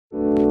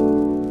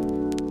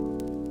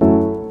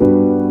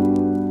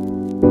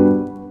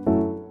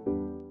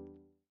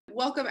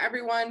welcome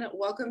everyone.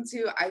 Welcome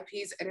to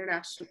IP's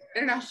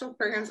International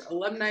Programs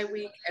Alumni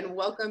Week, and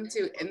welcome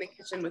to In the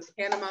Kitchen with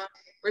Panama.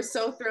 We're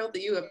so thrilled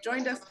that you have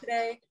joined us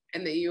today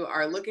and that you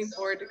are looking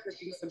forward to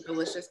cooking some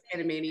delicious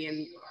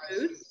Panamanian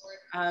food.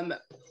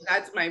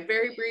 That's my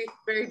very brief,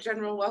 very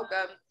general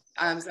welcome.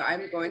 So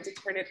I'm going to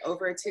turn it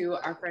over to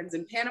our friends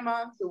in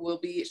Panama who will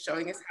be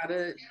showing us how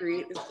to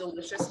create this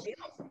delicious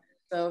meal.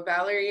 So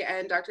Valerie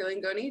and Dr.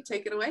 Langoni,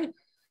 take it away.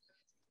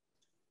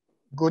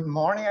 Good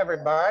morning,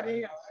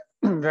 everybody.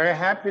 I'm very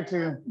happy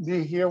to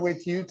be here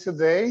with you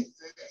today.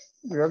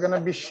 We're going to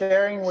be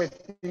sharing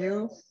with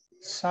you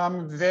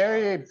some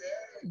very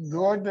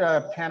good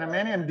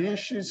Panamanian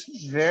dishes,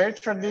 very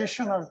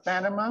traditional of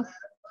Panama.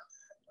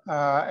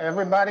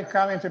 Everybody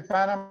coming to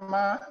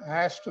Panama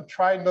has to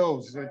try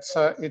those. It's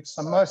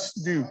a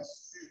must-do.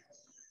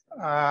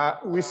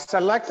 We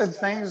selected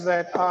things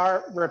that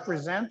are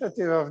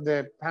representative of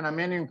the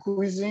Panamanian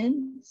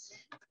cuisine,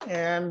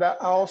 and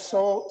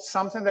also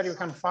something that you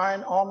can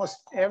find almost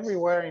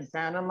everywhere in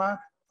Panama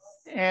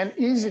and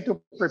easy to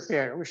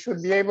prepare. We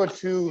should be able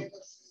to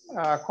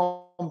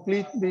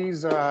complete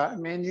these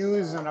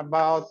menus in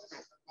about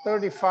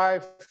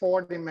 35,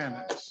 40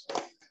 minutes.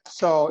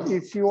 So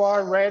if you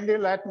are ready,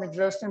 let me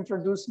just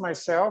introduce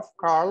myself,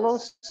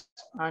 Carlos.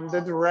 I'm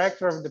the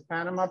director of the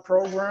Panama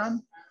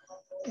program,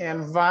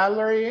 and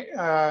Valerie,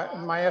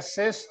 my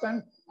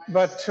assistant.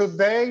 But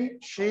today,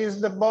 she's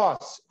the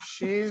boss.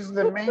 She's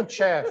the main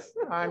chef.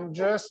 I'm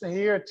just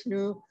here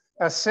to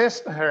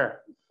assist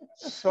her.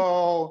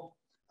 So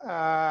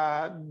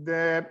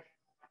the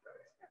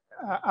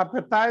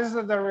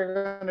appetizer that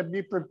we're going to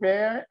be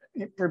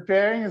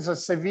preparing is a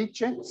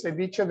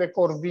ceviche de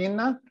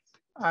corvina.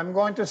 I'm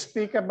going to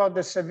speak about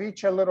the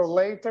ceviche a little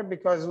later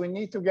because we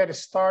need to get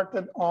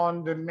started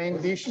on the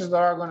main dishes that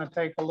are going to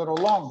take a little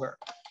longer.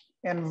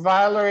 And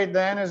Valerie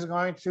then is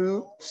going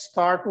to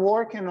start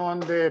working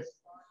on the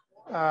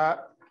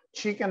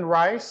chicken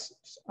rice,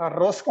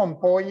 arroz con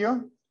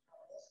pollo.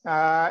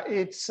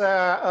 It's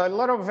a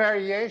little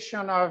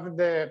variation of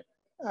the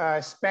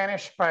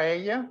Spanish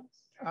paella,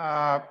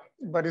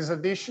 but it's a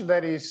dish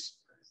that is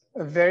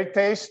very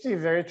tasty,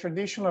 very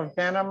traditional of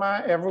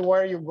Panama.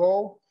 Everywhere you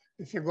go,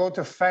 if you go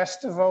to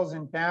festivals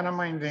in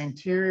Panama in the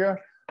interior,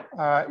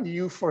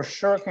 you for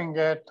sure can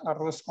get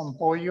arroz con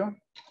pollo.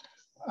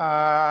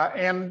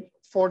 And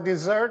for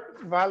dessert,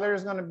 Valerie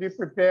is going to be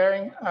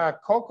preparing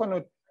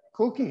coconut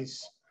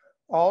cookies,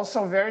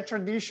 also very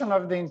traditional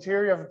of the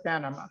interior of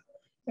Panama.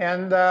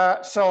 And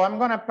so I'm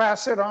going to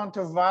pass it on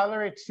to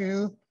Valerie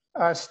to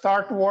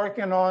start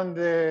working on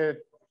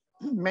the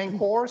main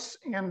course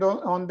and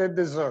on the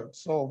dessert.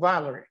 So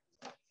Valerie.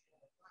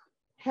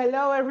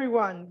 Hello,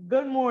 everyone.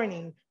 Good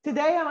morning.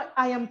 Today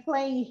I am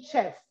playing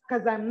chef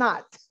because I'm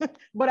not,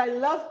 but I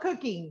love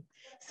cooking.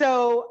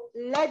 So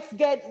let's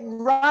get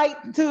right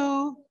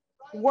to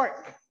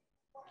work.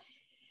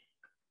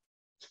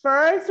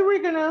 First,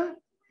 we're gonna,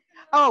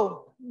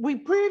 we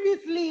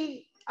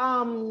previously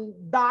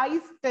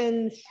diced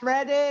and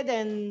shredded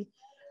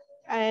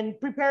and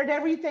prepared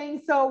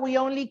everything. So we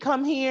only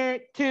come here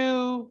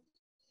to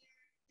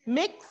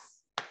mix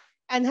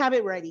and have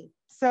it ready.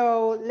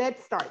 So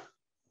let's start.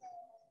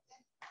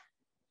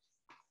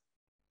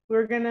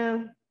 We're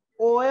gonna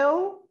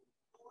oil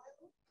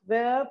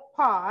the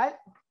pot.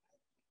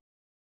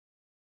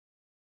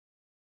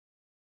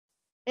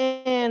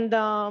 And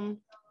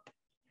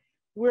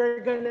we're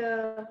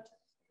gonna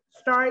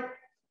start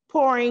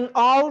pouring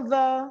all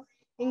the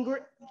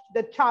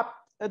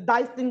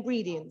diced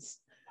ingredients.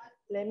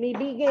 Let me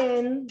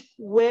begin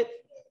with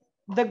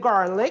the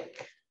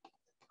garlic.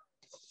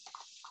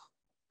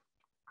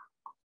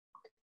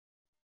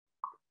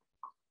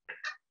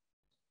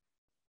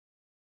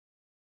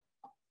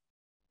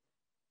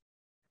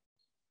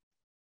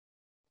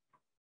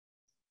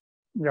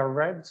 Your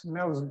red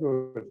smells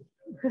good.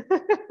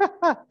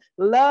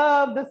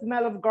 Love the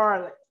smell of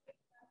garlic.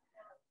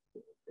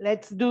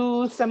 Let's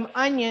do some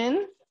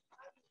onion.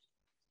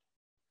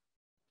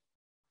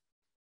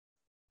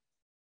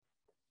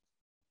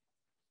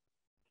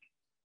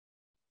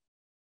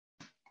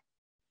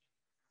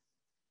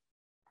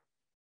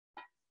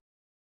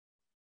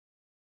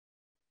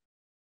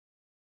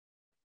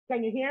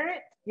 Can you hear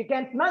it? You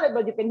can't smell it,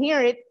 but you can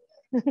hear it.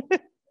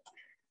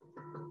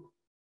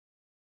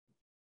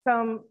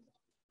 Some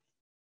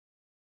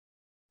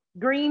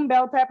green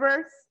bell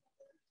peppers.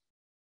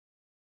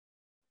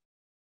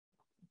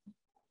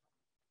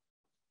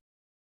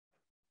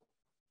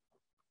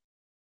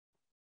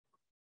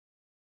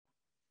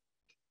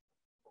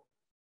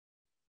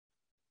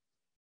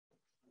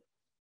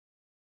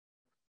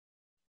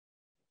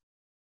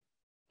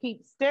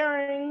 Keep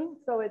stirring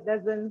so it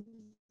doesn't,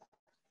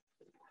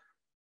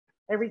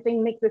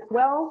 everything mixes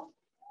well.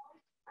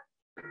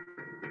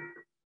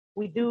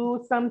 We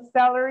do some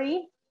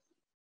celery.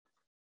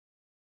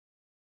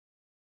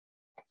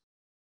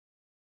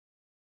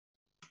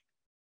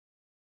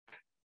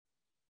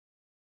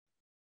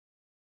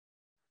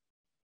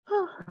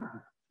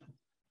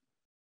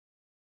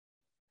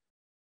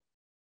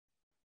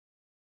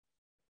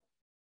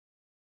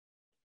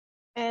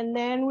 And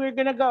then we're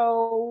gonna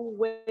go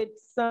with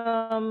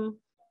some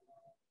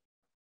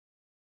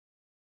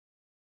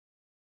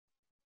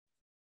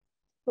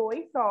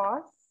soy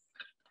sauce.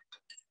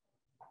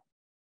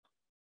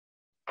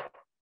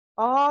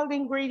 All the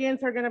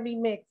ingredients are gonna be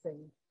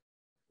mixing.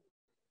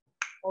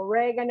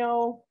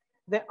 Oregano,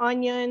 the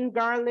onion,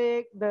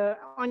 garlic, the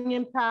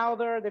onion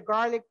powder, the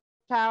garlic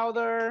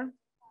powder.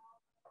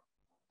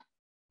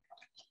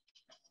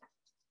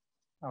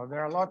 Oh,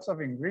 there are lots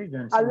of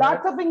ingredients.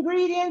 Lots of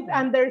ingredients,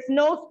 and there's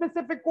no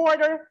specific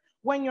order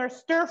when you're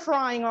stir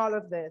frying all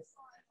of this.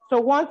 So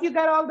once you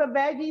got all the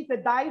veggies, the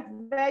diced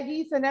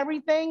veggies and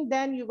everything,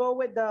 then you go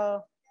with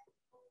the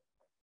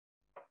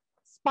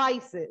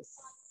spices.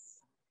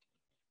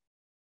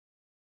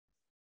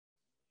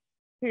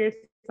 Here's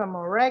some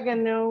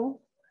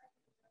oregano.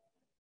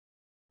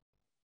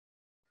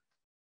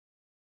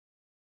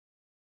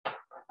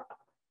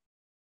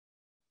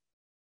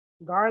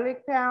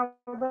 Garlic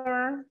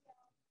powder.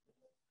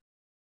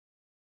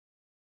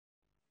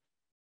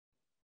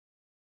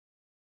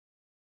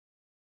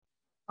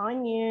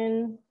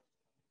 Onion.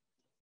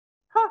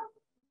 Huh.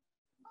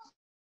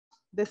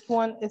 This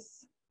one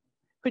is,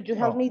 could you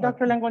help me,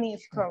 Dr. Langoni?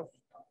 It's close.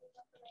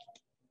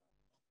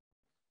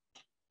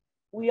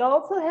 We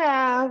also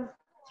have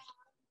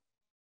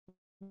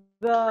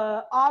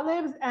the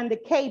olives and the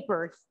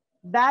capers.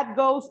 That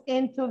goes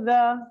into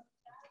the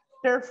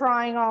stir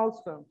frying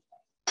also.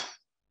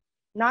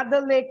 Not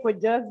the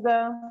liquid, just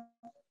the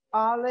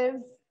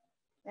olives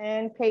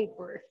and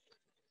capers.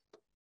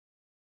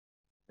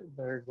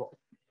 There you go.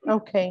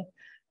 Okay.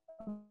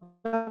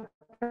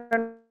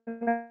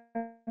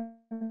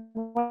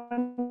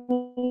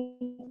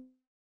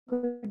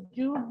 Could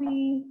you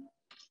be,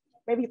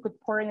 maybe you could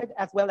pour in it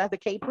as well as the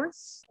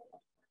capers.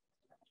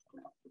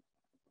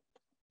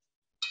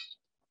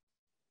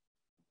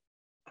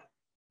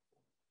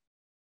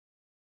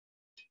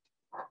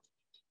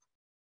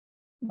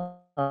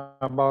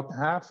 About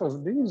half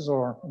of these,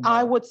 or more?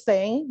 I would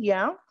say,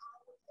 yeah.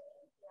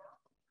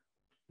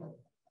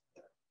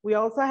 We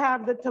also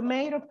have the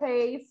tomato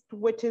paste,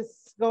 which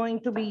is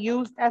going to be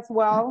used as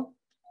well.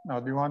 Now,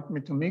 do you want me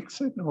to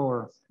mix it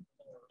or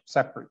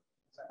separate?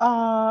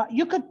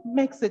 You could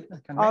mix it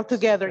all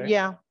together, okay.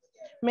 yeah.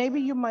 Maybe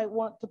you might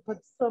want to put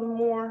some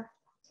more.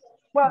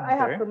 Well, okay. I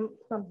have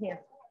some here.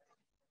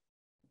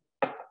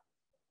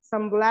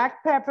 Some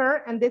black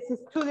pepper, and this is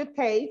to the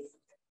taste.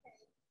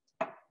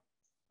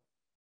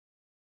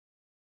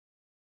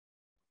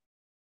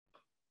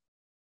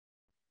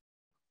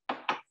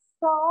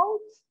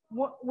 Salt,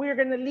 we're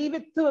gonna leave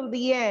it till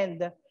the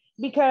end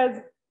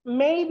because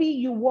maybe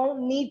you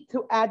won't need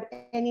to add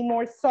any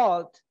more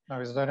salt. Now,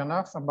 is that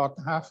enough? About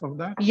half of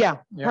that? Yeah.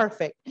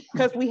 Perfect.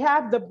 Because we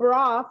have the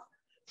broth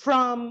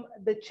from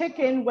the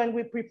chicken when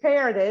we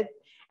prepared it,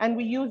 and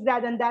we use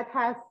that, and that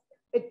has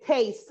a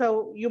taste.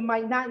 So you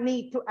might not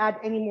need to add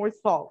any more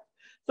salt.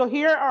 So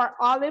here are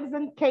olives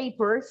and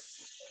capers.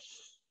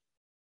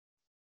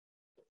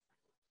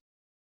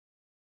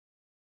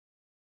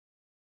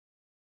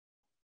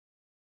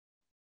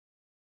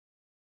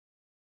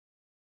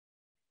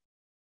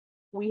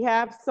 We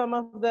have some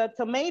of the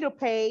tomato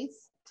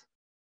paste.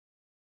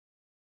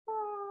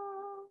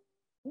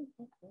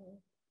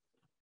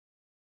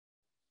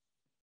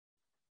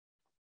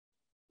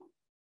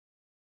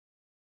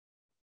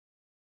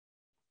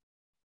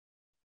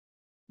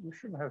 You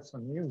should have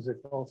some music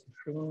also,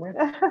 shouldn't we?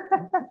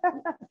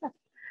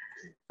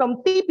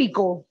 Some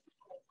típico.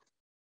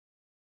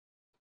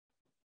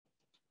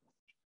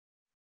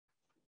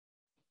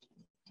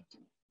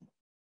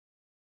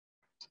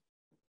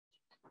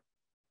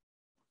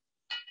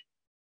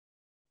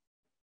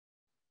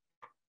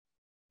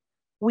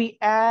 We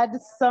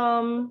add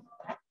some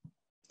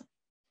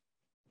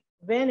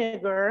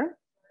vinegar,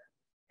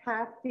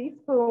 half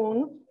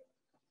teaspoon.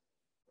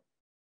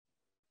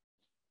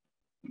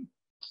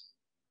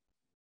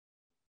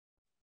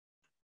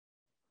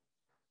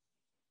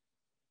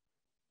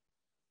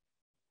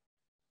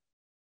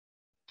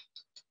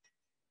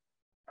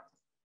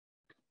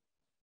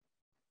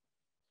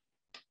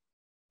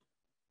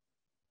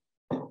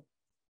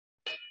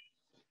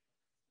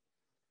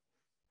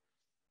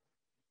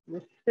 You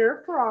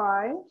stir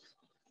fry,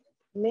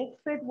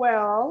 mix it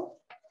well.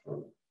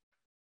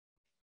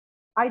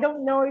 I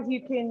don't know if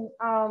you can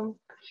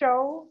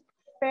show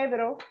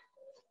Pedro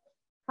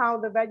how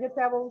the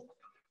vegetables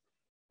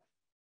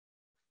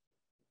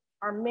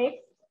are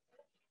mixed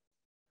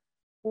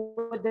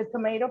with the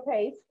tomato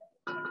paste.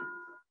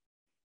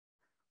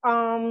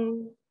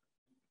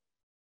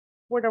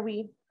 What are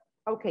we?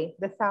 Okay,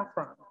 the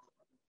saffron.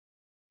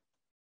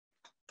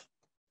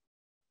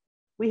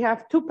 We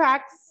have 2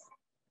 packs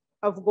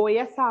of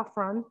Goya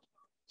saffron.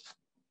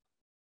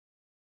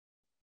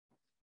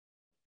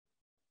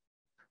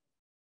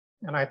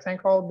 And I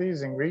think all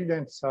these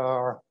ingredients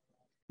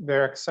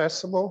they're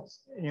accessible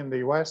in the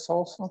US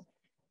also.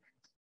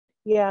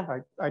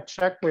 Yeah. I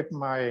checked with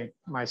my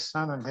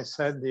son, and he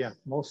said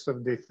most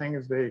of the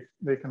things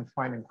they can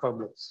find in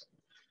Publix.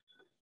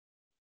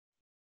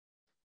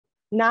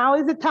 Now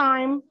is the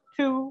time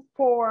to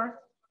pour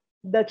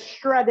the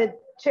shredded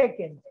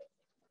chicken.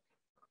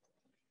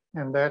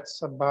 And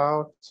that's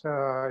about,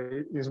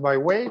 is by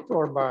weight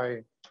or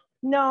by?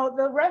 No,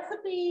 the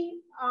recipe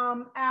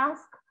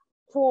asks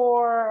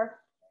for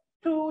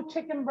 2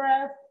 chicken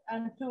breasts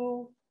and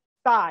 2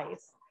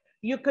 thighs.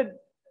 You could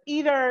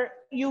either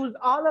use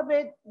all of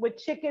it with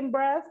chicken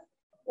breast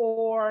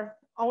or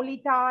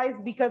only thighs,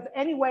 because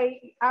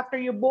anyway, after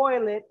you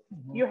boil it,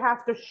 you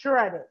have to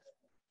shred it.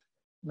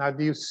 Now,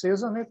 do you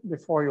season it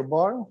before you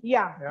boil?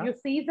 Yeah, you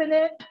season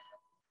it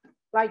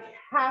like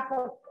half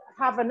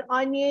an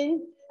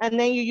onion, and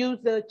then you use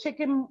the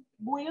chicken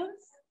wheels.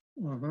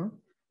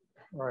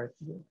 Right.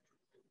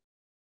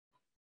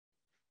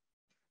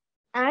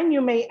 And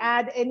you may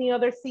add any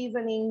other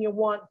seasoning you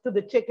want to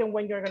the chicken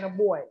when you're gonna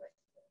boil it.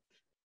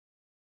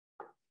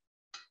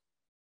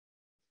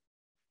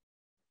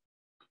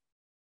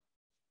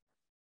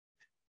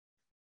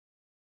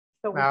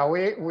 So now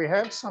we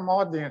have some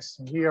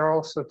audience here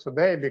also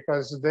today,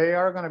 because they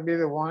are going to be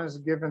the ones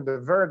giving the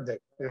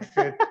verdict if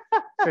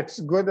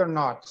it's good or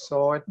not.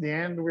 So at the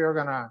end, we are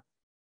going to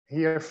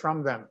hear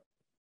from them.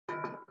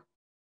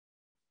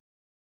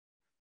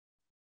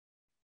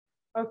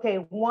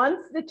 Okay,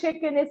 once the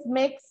chicken is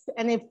mixed,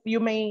 and if you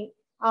may,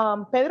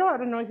 Pedro, I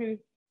don't know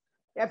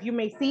if you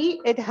may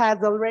see, it has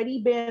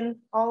already been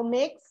all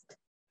mixed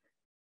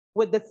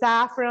with the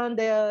saffron,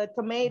 the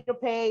tomato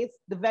paste,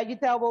 the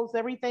vegetables,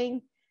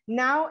 everything.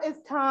 Now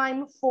it's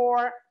time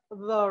for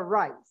the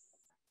rice.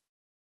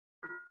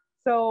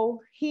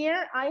 So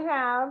here I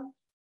have,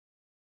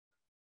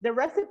 the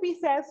recipe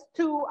says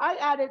 2. I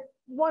added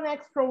 1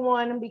 extra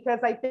one because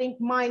I think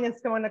mine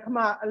is going to come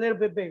out a little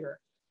bit bigger.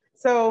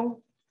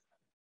 So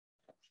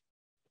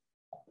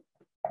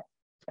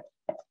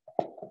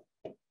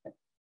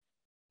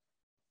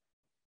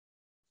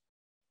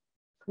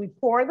we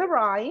pour the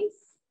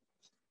rice,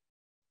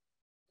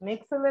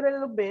 mix a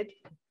little bit.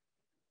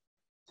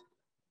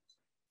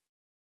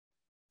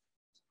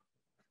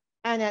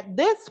 And at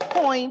this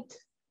point,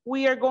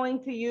 we are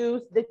going to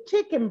use the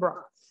chicken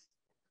broth.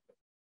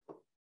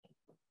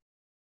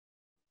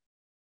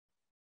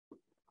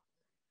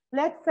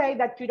 Let's say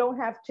that you don't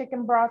have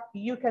chicken broth.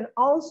 You can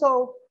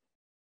also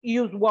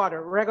use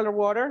water, regular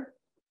water,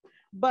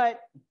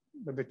 but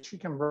the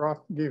chicken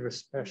broth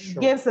gives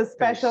a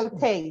special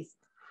taste.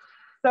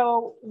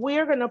 So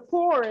we're gonna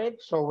pour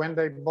it. So when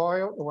they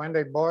boil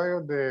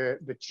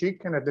the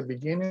chicken at the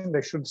beginning,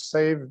 they should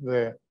save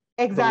the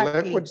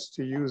liquids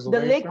to use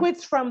later. The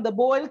liquids from the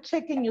boiled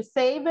chicken, you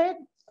save it,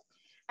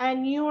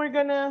 and you are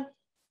gonna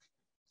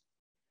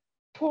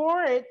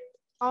pour it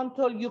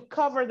until you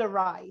cover the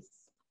rice.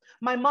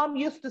 My mom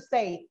used to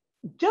say,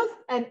 just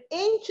an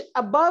inch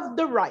above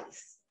the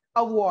rice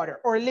of water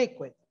or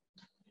liquid.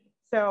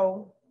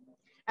 So,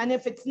 and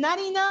if it's not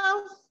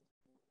enough,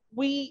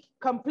 we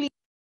complete.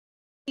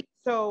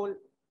 So.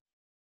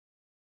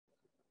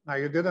 Now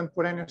you didn't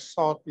put any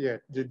salt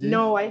yet, did you?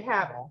 No, I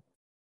haven't.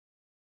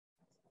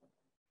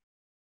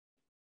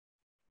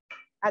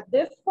 At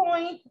this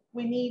point,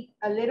 we need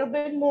a little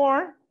bit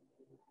more.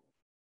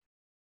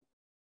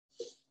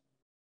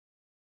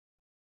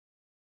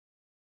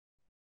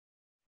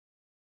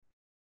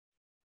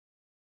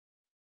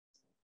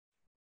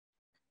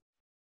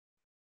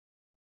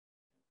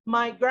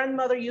 My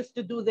grandmother used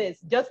to do this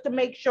just to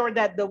make sure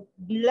that the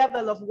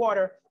level of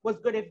water was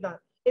good.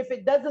 If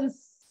it doesn't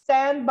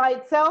stand by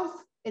itself,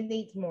 it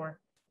needs more.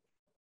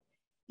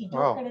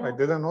 Wow, I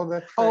didn't know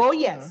that. Oh,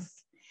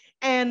 yes.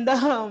 And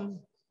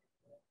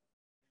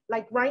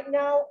like right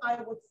now,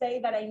 I would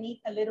say that I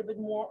need a little bit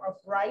more of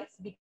rice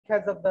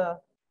because of the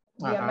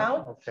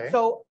amount. Okay.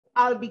 So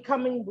I'll be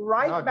coming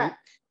right back.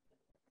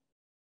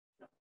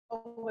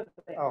 Over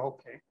there. Oh,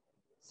 okay.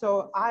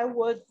 So I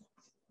would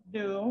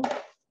do.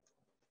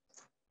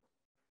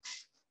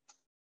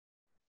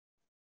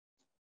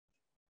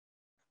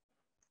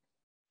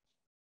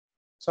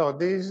 So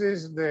this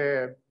is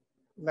the,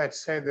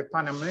 let's say, the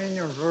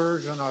Panamanian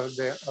version of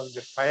the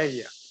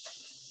paella.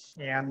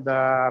 And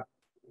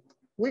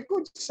we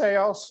could say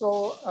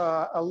also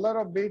a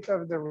little bit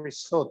of the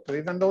risotto,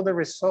 even though the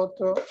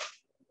risotto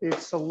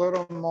it's a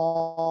little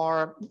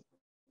more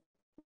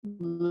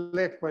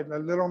liquid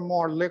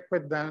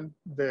than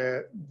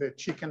the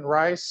chicken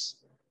rice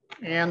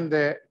and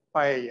the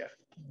paella.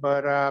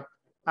 But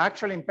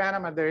actually in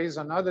Panama, there is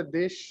another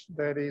dish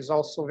that is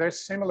also very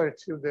similar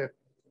to the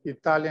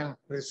Italian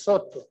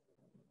risotto.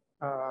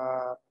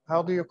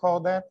 How do you call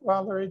that,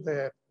 Valerie?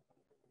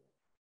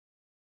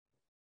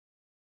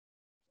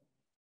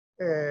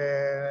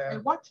 El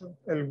guacho.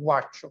 El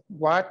guacho.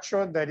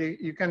 Guacho, that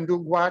you can do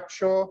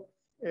guacho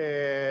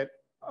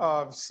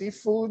of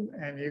seafood,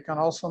 and you can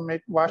also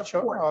make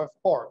guacho of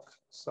pork.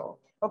 So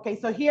okay,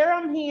 so here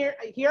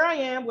I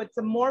am with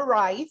some more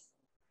rice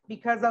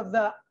because of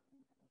the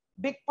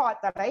big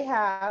pot that I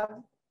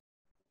have.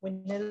 We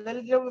need a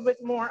little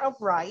bit more of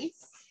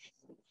rice.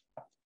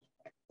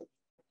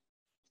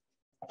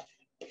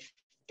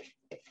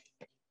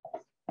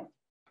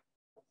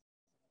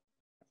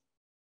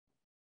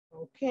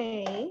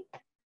 Okay.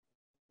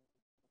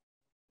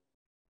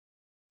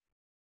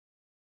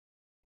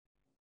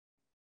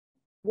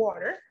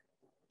 water.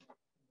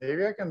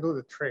 Maybe I can do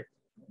the trick.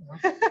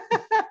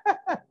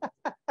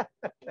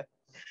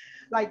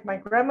 Like my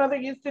grandmother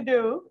used to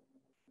do.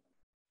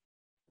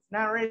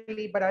 Not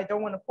really, but I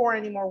don't want to pour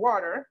any more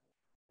water.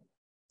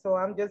 So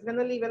I'm just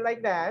gonna leave it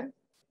like that.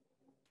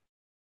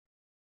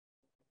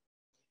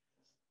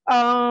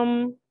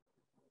 Okay.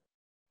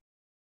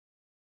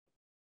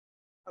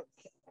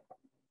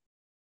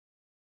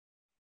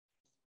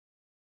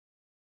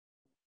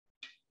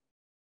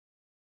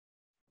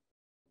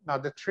 Now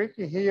the trick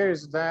here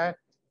is that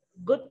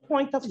Good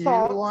point of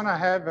salt. you want to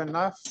have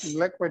enough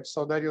liquid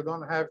so that you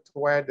don't have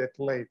to add it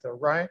later,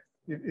 right?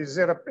 Is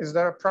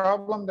there a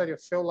problem that you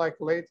feel like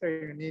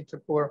later you need to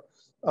pour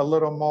a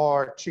little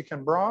more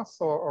chicken broth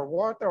or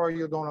water, or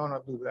you don't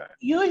want to do that?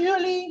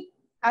 Usually,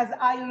 as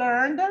I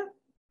learned,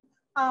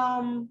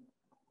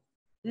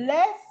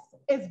 less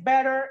is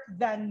better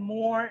than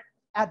more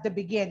at the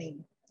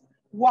beginning.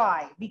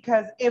 Why?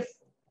 Because if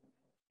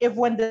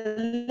when the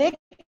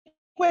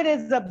liquid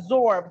is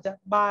absorbed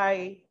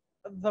by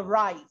the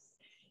rice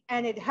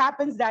and it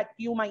happens that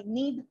you might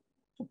need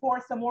to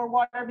pour some more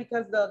water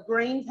because the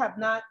grains have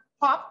not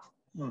popped,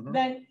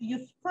 then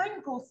you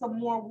sprinkle some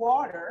more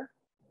water,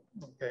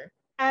 okay,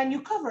 and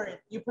you cover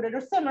it. You put it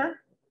to simmer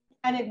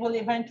and it will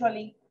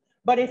eventually,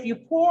 but if you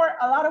pour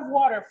a lot of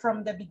water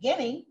from the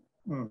beginning,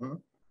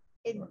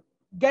 it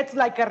gets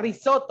like a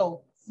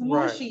risotto,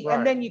 smooshy, right.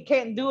 and then you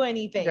can't do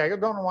anything. Yeah, you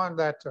don't want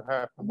that to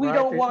happen. We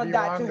don't want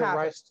that to happen. You want the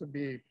rice to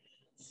be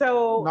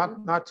so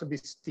not to be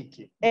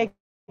sticky.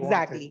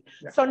 Exactly.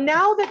 Yeah. So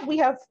now that we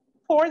have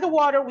poured the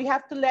water, we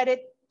have to let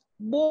it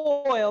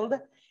boil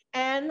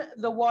and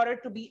the water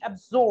to be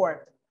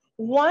absorbed.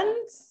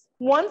 Once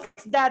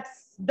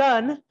that's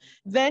done,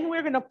 then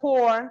we're gonna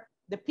pour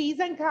the peas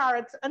and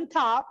carrots on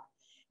top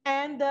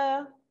and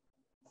the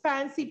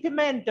fancy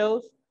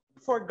pimentos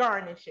for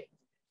garnishing.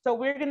 So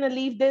we're gonna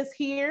leave this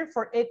here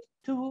for it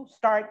to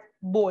start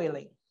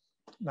boiling.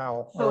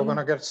 Now, we're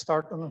gonna get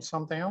started on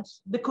something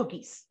else? The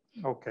cookies.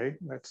 Okay,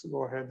 let's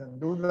go ahead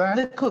and do that.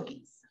 The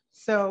cookies.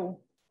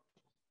 So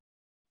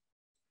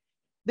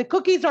the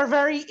cookies are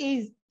very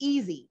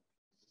easy.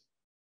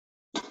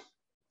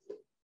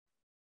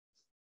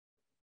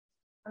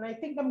 And I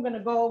think I'm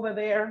gonna go over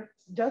there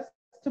just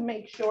to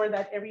make sure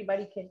that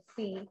everybody can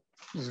see.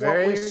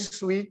 Very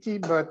sweety,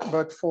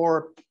 but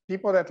for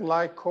people that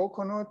like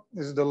coconut,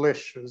 is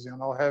delicious. You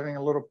know, having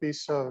a little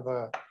piece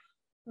of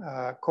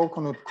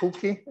coconut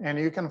cookie, and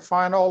you can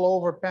find all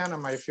over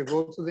Panama. If you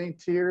go to the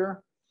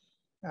interior,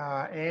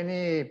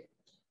 any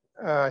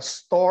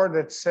store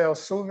that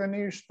sells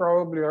souvenirs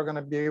probably are going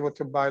to be able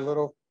to buy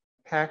little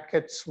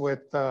packets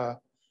with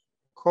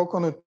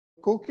coconut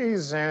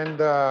cookies and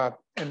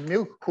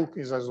milk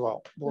cookies as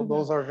well.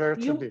 Those are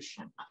very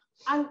traditional.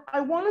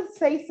 I want to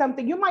say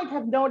something. You might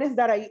have noticed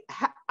that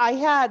I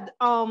had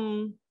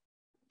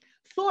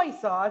soy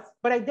sauce,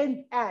 but I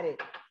didn't add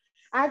it.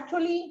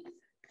 Actually,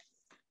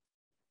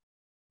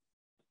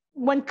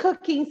 when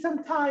cooking,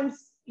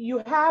 sometimes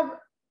you have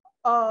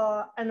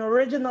an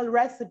original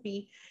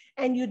recipe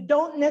and you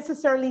don't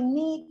necessarily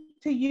need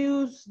to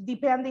use,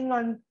 depending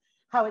on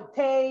how it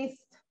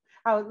tastes,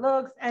 how it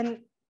looks. And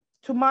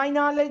to my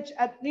knowledge,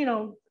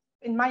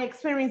 in my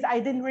experience, I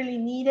didn't really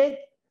need it,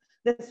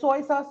 the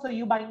soy sauce, so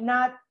you might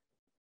not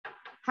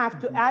have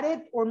to add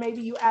it, or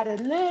maybe you add a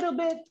little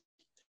bit,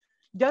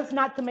 just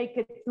not to make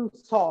it too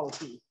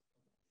salty.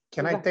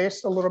 Can I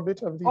taste a little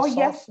bit of the sauce?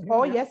 Yes.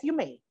 Oh, yes, you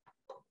may.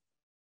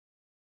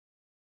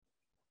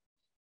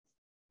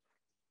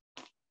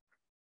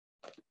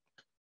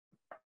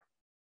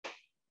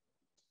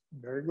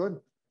 Very good.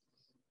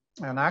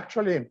 And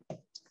actually,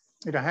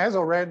 it has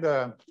already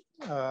a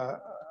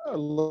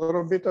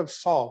little bit of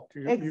salt.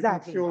 Exactly. You can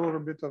feel a little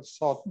bit of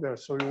salt there,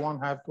 so you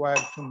won't have to add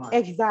too much.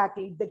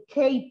 Exactly. The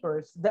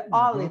capers, the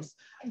olives,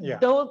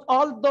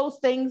 all those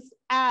things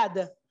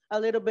add a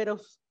little bit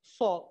of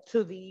salt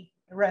to the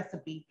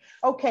recipe.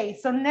 Okay,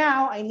 so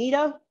now I need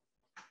a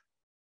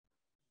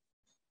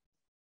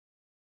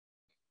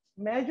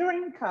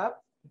measuring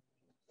cup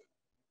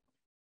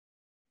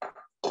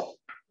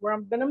where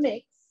I'm gonna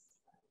mix.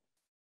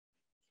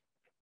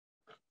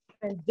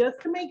 And just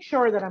to make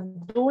sure that I'm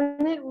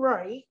doing it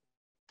right,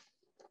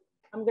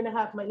 I'm gonna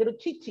have my little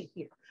cheat sheet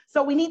here.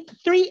 So we need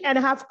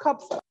 3.5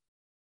 cups.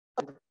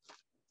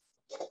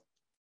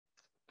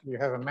 You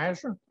have a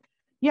measure?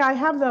 Yeah, I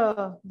have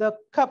the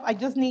cup. I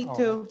just need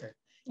to, okay.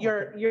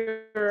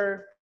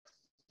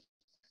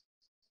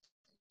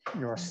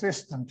 Your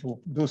system to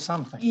do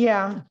something.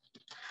 Yeah.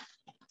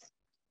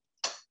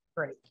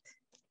 Great.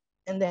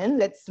 And then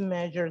let's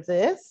measure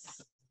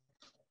this.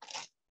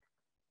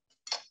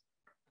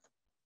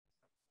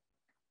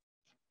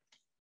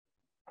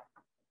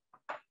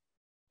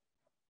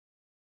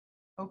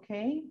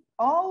 Okay,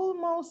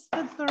 almost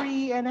to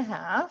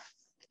 3.5.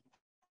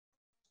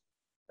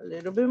 A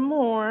little bit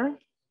more.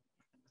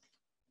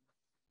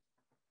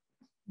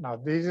 Now,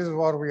 this is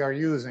what we are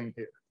using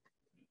here.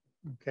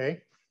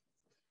 Okay.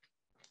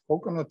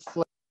 Coconut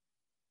flavor.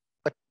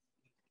 A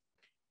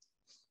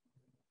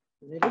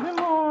little bit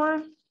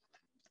more.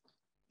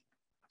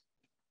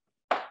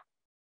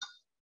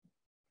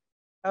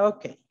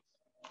 Okay,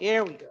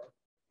 here we go.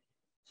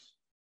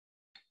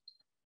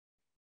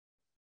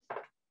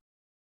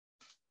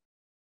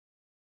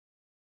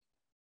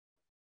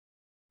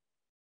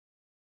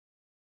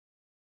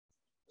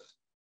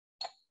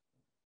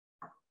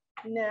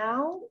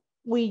 Now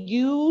we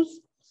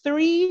use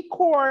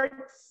 3/4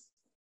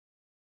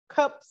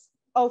 cups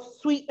of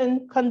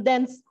sweetened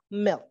condensed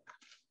milk.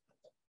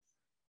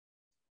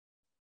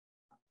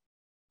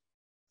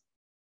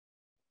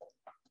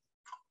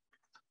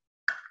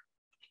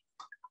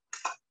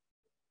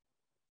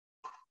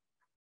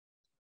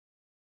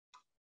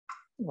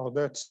 Well,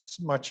 that's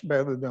much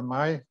better than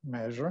my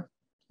measure.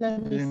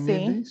 Let Do me you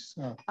see. need these?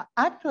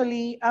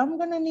 Actually, I'm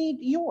gonna need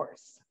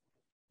yours.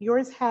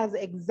 Yours has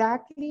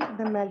exactly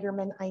the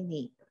measurement I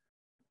need.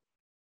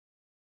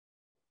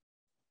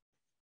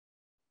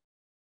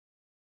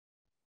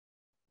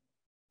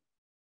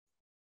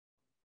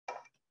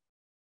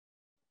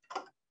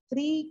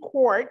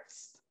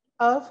 Three-quarts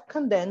of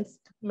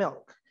condensed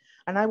milk.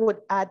 And I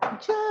would add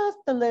just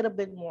a little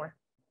bit more.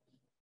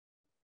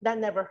 That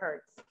never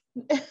hurts.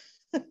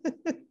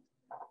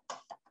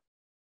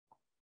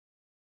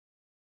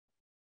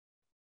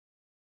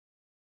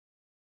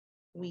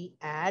 We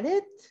add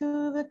it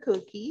to the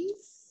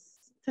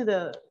cookies, to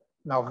the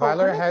Now, coconut.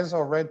 Valerie has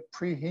already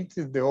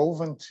preheated the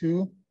oven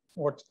to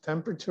what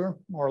temperature,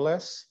 more or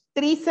less?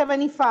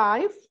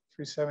 375.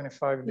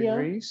 375 Yeah,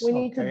 degrees.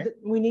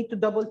 we need to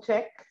double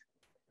check.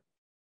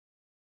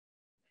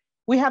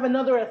 We have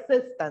another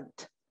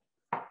assistant,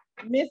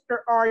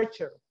 Mr.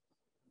 Archer.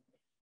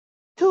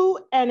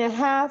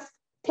 2.5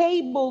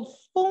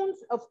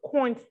 tablespoons of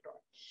cornstarch.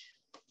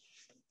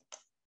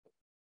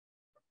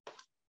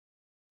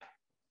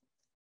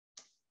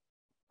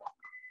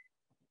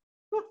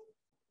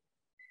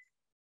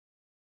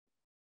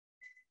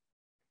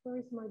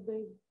 Where's my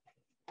baby?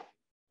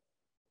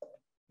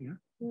 Yeah.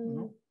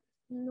 No,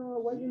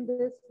 it wasn't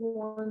this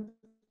one.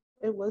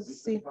 It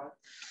was, see,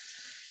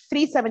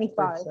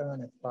 375.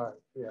 375,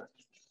 yeah.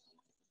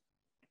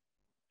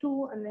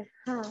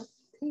 2.5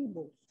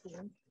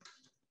 tablespoons.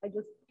 I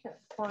just can't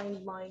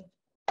find my,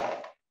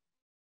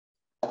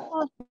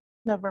 oh,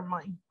 never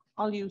mind.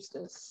 I'll use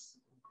this.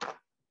 I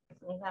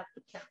have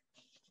to count.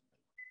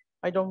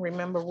 I don't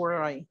remember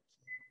where I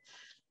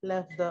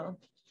left the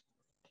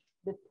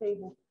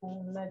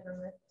tablespoon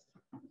measurement.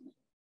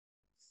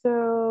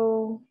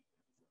 So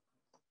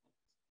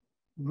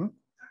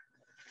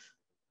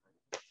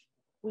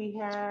we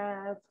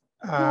have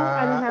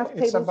 2.5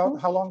 tablespoons. It's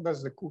about, how long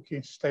does the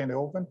cookie stay in the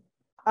oven?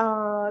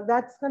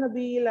 That's gonna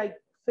be like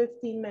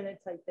 15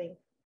 minutes, I think.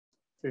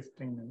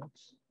 15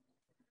 minutes.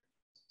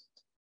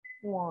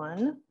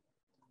 1,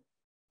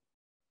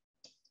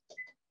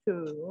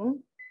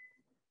 2,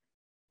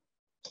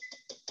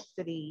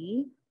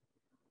 3,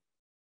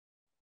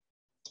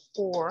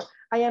 4.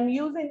 I am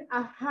using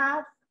a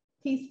 1/2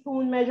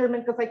 teaspoon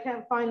measurement because I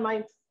can't find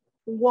my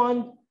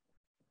one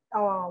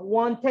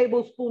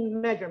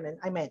tablespoon measurement,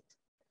 I meant.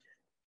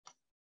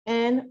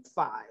 And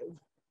 5.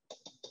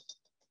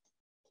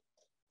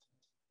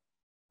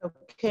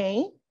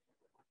 Okay.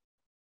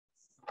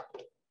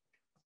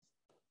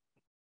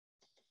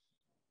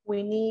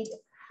 We need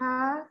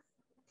 1/2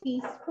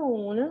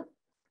 teaspoon.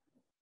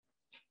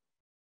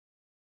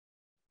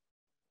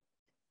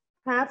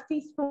 1/2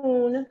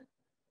 teaspoon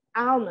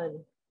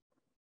almond.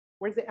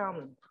 Where's the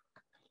almond?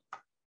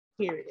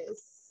 Here it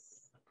is.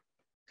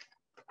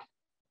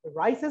 The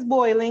rice is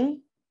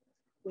boiling.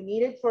 We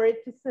need it for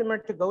it to simmer,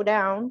 to go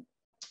down.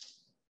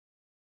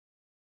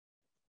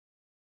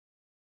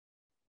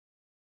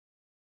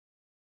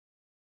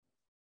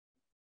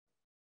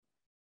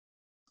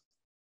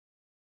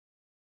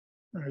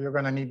 You're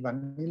gonna need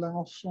vanilla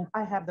also.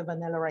 I have the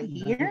vanilla right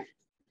here.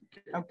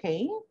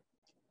 Okay.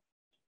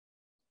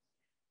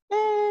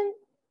 And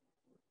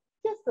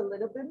just a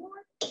little bit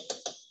more.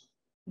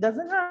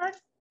 Doesn't hurt.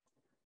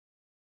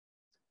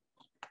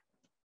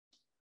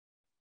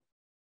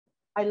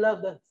 I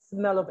love the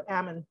smell of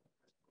almond.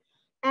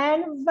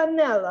 And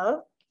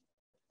vanilla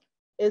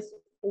is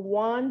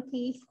 1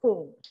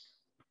 teaspoon.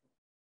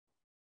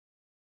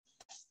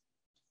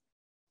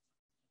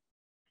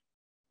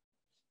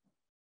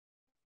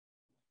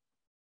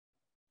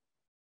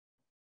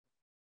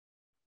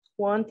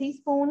 One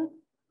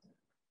teaspoon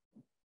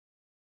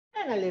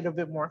and a little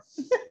bit more.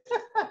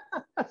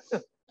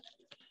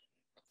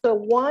 So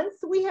once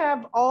we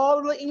have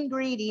all the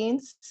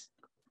ingredients,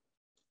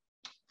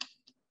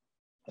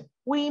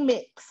 we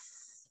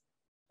mix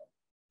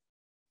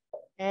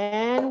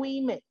and we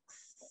mix.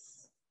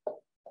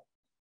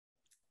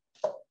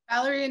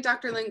 Valerie and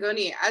Dr.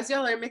 Langoni, as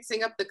y'all are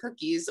mixing up the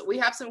cookies, we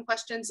have some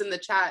questions in the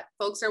chat.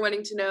 Folks are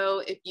wanting to know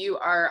if you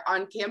are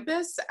on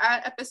campus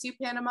at FSU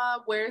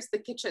Panama. Where's the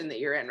kitchen that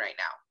you're in right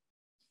now?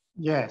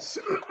 Yes,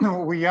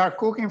 we are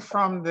cooking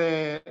from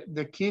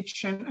the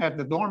kitchen at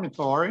the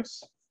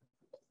dormitories.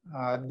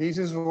 This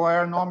is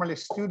where normally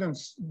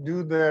students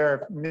do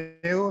their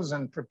meals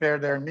and prepare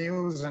their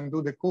meals and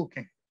do the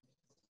cooking.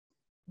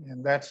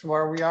 And that's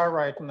where we are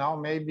right now.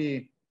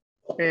 Maybe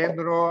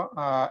Pedro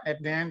at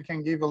the end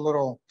can give a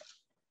little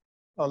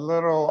a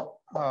little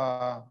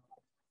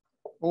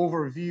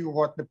overview of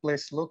what the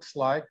place looks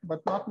like,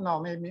 but not now.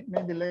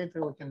 Maybe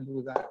later we can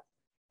do that.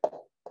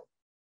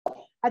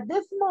 At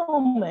this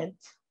moment,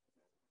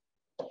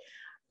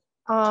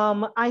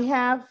 I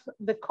have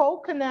the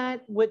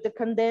coconut with the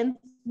condensed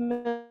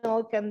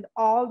milk and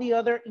all the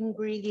other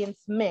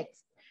ingredients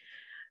mixed.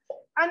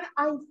 And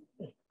I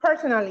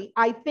personally,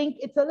 I think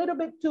it's a little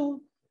bit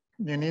too.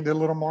 You need a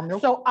little more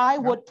milk? So I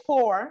would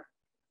pour,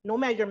 no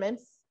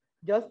measurements,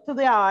 just to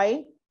the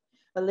eye,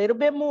 a little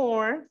bit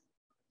more.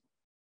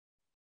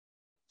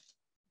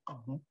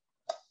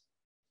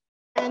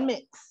 And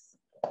mix.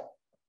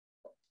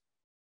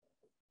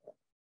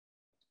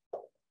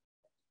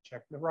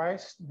 Check the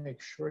rice,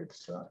 make sure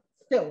it's still.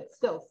 It's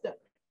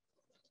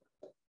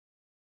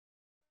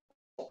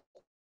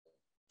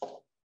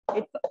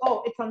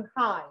on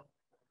high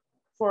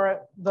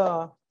for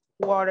the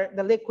water,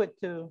 the liquid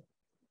to.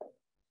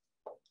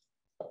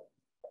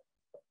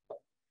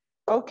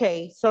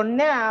 Okay, so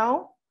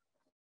now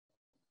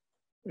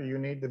you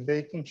need the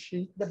baking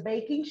sheet. The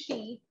baking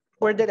sheet.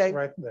 Where did it's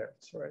right there.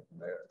 It's right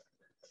there.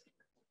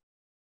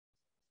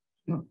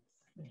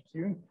 Thank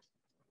you.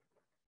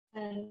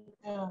 And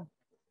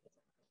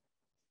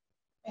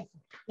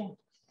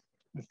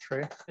the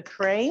tray. The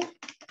tray.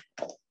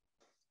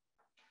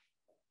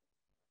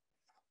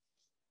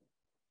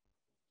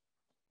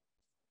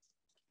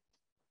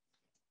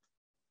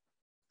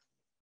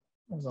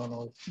 I don't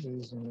know if there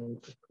is a way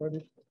to cut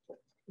it.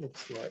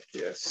 Looks like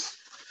yes.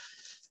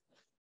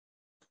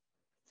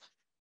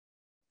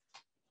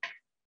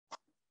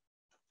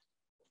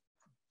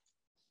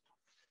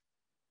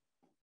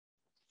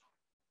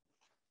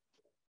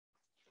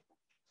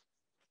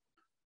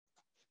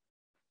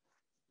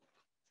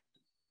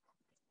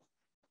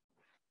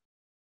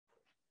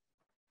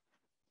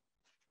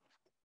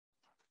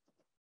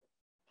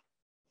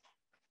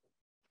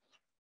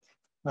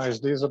 Now,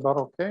 is this about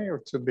okay or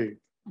too big?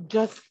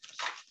 Just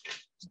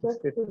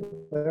fit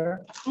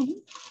there.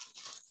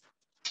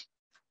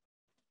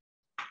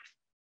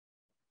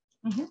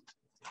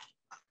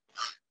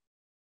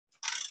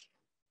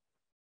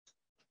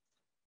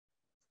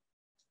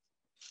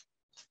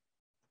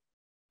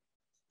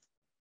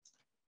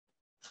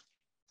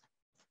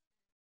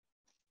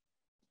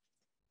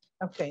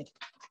 Okay.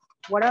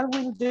 What I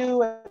will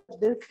do at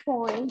this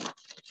point, at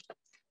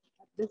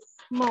this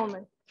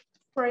moment,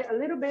 spray a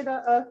little bit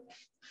of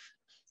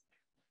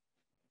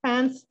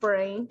pan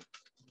spray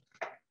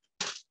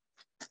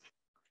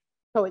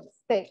so it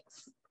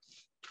sticks.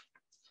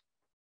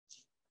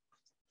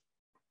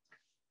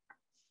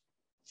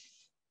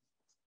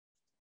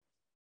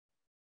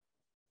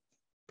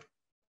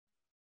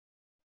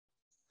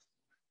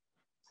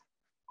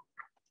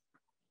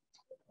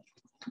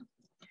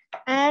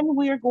 And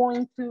we're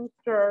going to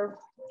serve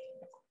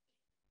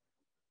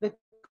the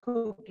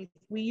cookies.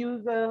 We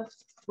use a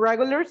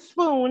regular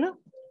spoon.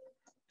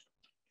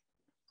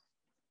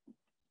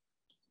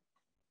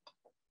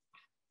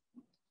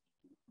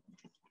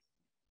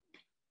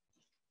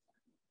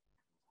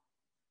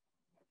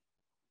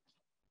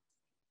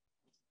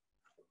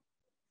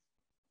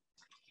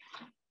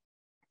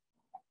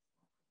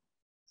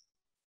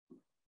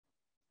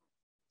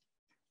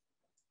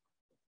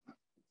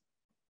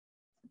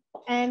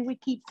 And we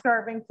keep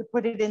serving to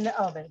put it in the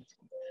oven.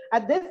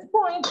 At this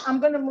point,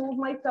 I'm going to move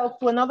myself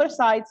to another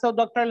side so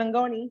Dr.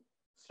 Langoni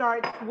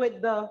starts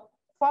with the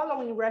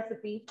following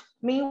recipe.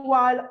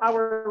 Meanwhile,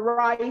 our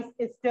rice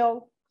is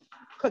still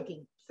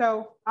cooking.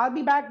 So I'll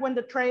be back when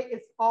the tray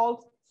is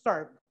all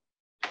served.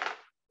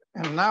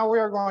 And now we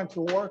are going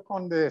to work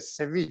on the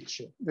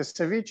ceviche. The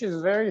ceviche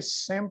is very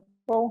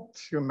simple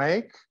to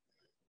make,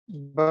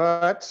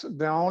 but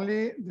the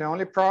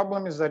only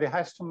problem is that it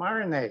has to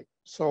marinate.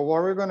 So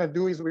what we're going to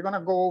do is we're going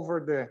to go over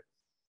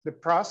the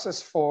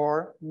process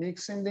for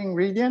mixing the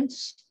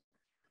ingredients,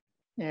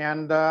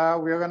 and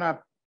we're going to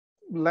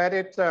let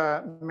it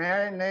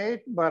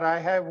marinate, but I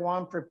have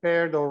one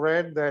prepared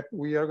already that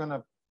we are going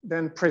to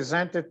then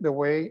present it the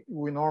way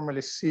we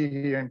normally see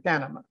here in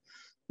Panama.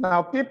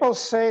 Now, people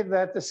say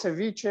that the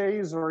ceviche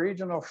is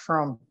original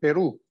from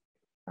Peru.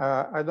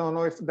 I don't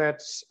know if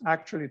that's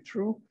actually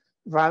true.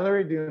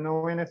 Valerie, do you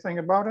know anything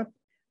about it?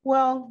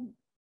 Well,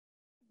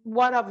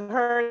 what I've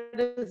heard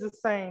is the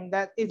same,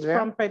 that it's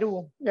from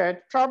Peru. Yeah,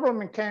 it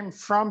probably came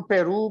from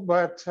Peru,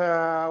 but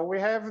we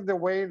have the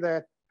way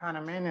that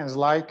Panamanians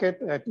like it.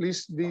 At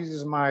least this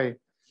is my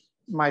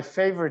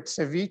favorite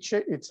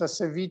ceviche. It's a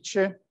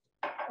ceviche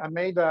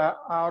made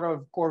out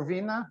of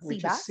corvina,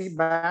 which is sea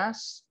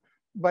bass.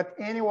 But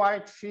any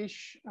white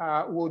fish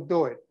will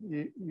do it.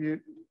 You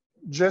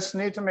just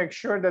need to make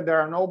sure that there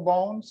are no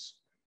bones.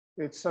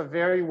 It's a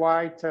very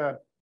white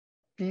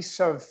piece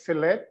of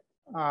fillet,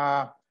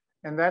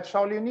 and that's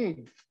all you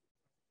need.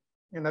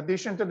 In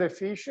addition to the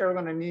fish, you're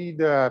going to need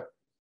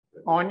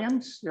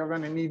onions. You're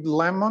going to need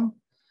lemon.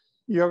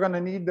 You're going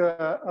to need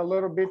a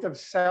little bit of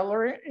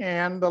celery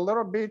and a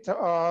little bit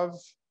of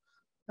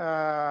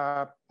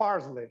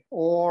parsley,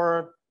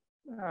 or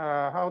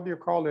how do you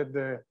call it?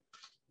 The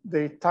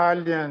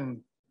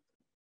Italian,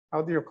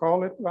 how do you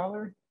call it,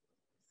 Valerie?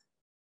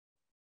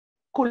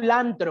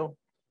 culantro.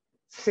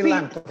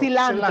 Cilantro.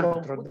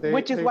 Cilantro,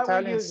 which is the what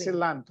Italian we're using.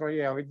 cilantro,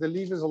 yeah. The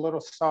leaf is a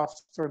little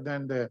softer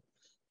than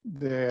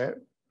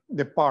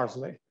the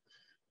parsley.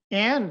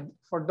 And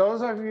for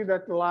those of you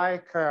that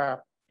like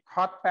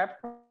hot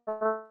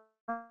pepper,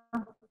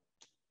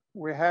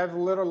 we have a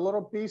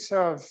little piece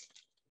of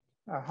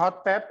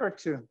hot pepper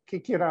to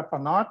kick it up a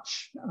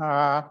notch.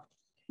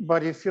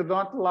 But if you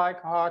don't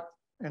like hot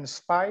and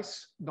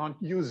spice,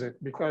 don't use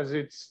it because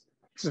it's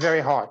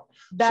very hot.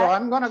 So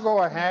I'm gonna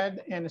go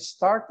ahead and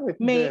start with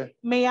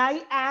May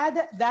I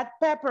add that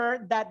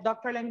pepper that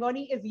Dr.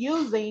 Langoni is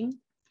using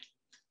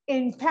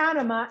in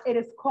Panama, it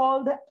is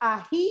called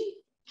ají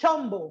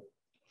chombo.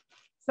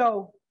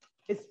 So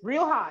it's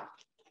real hot.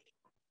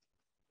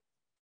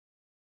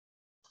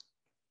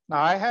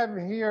 Now I have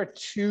here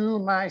 2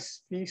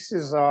 nice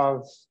pieces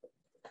of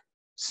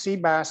sea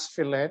bass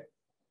fillet,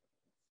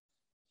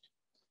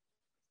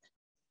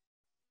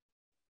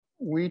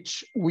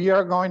 which we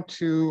are going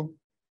to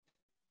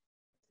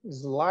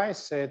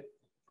slice it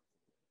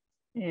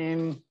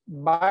in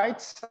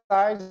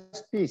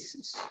bite-sized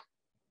pieces.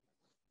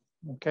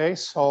 Okay,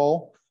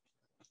 so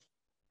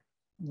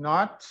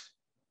not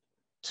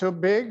too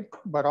big,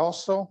 but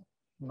also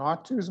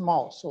not too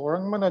small. So what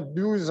I'm gonna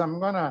do is I'm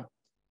gonna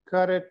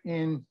cut it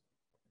in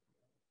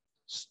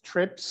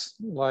strips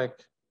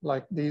like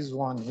this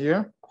one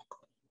here.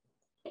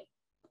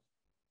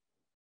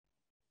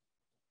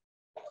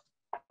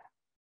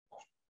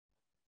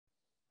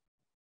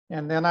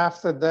 And then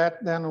after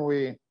that, then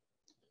we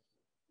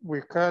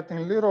cut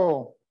in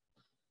little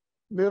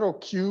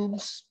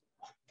cubes,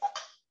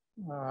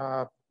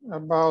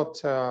 about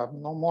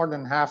no more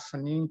than ½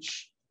 an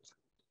inch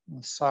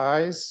in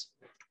size.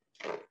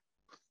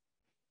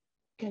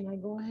 Can I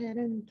go ahead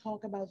and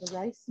talk about the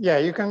rice? Yeah,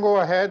 you can go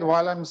ahead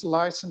while I'm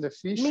slicing the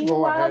fish.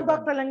 Meanwhile,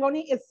 Dr.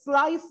 Langoni is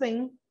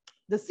slicing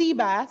the sea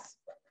bass.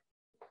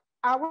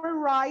 Our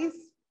rice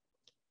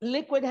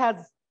liquid has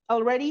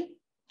already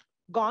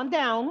gone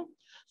down.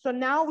 So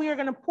now we are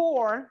gonna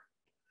pour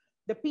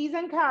the peas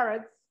and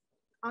carrots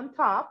on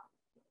top,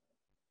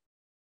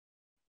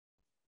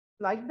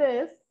 like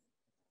this.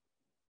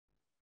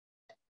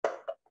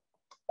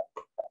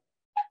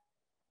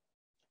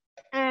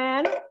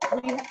 And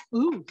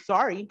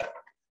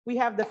we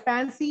have the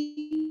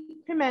fancy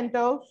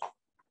pimentos,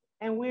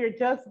 and we're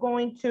just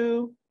going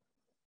to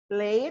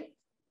lay it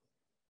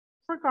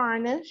for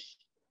garnish.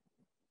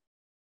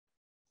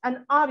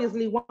 And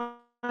obviously,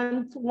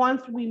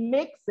 once we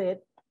mix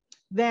it,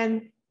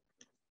 then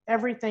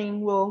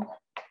everything will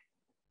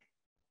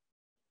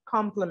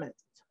complement.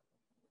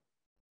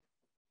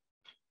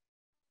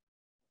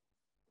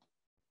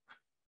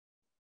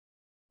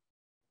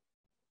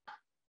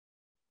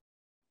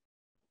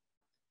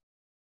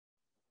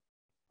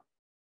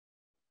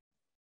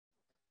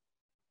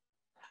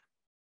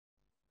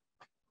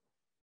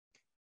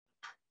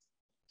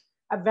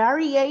 A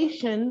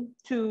variation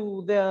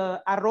to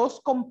the arroz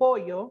con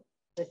pollo,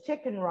 the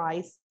chicken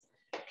rice,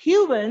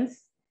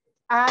 Cubans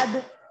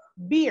add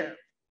beer.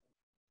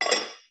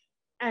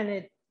 And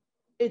it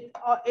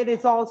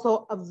is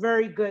also a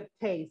very good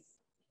taste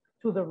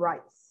to the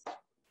rice.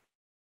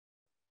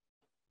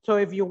 So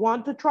if you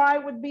want to try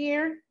with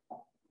beer,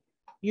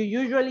 you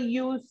usually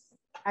use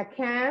a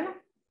can.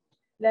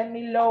 Let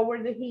me lower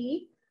the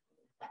heat.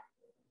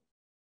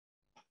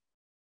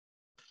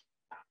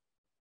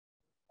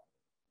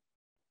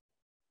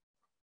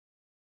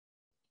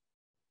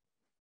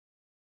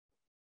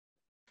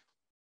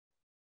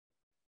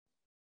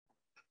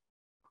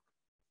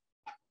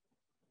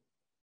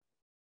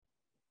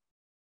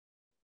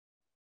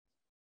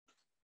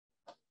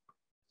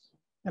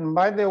 And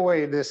by the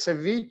way, the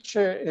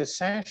ceviche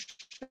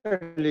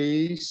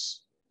essentially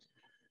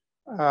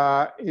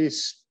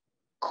is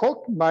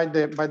cooked by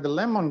the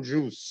lemon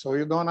juice. So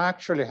you don't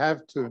actually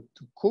have to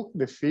cook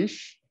the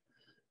fish.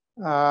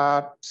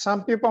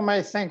 Some people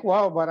may think,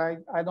 well, but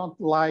I don't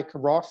like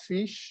raw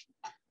fish,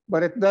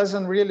 but it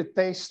doesn't really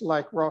taste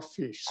like raw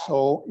fish.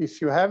 So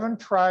if you haven't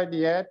tried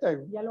yet, I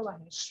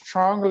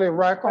strongly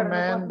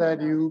recommend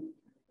that you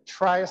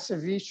try a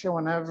ceviche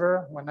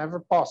whenever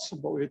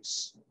possible.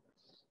 It's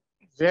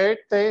very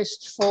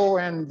tasteful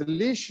and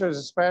delicious,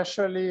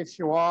 especially if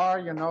you are,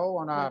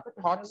 on a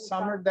hot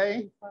summer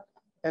day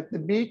at the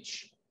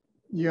beach,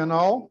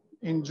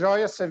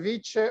 enjoy a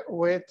ceviche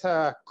with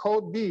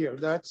cold beer.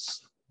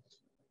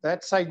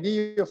 That's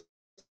ideal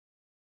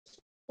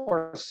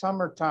for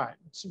summertime.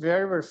 It's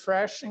very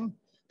refreshing,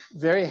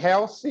 very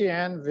healthy,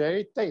 and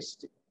very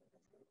tasty.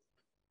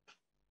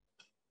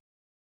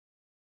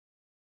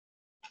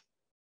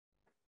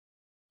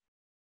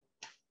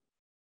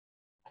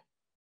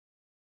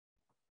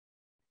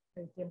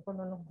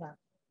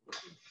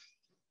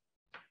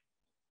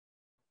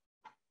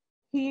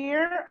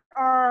 Here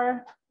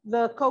are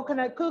the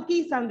coconut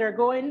cookies, and they're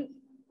going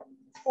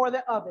for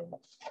the oven.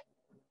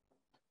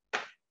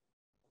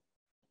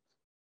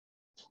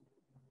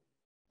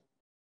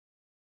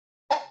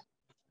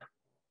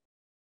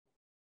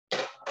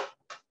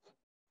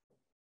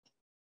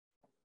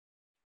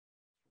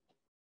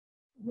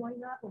 No hay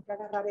nada con que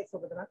agarrar eso,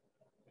 ¿verdad?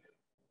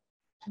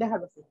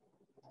 Déjalo así.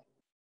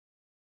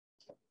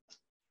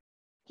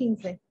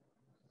 15.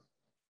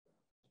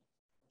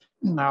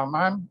 Now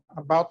I'm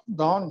about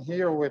done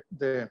here with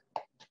the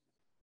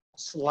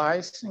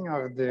slicing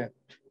of the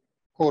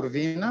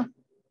corvina.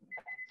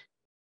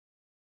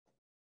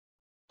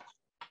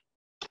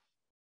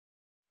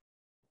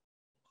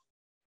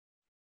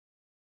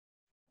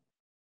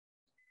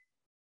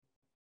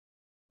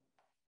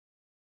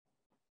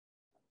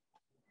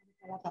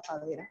 La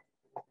tapadera.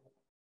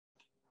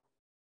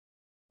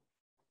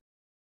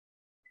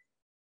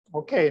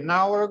 Okay,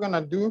 now what we're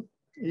gonna do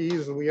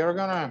is we are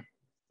gonna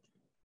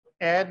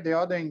add the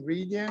other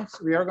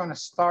ingredients. We are gonna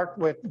start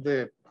with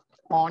the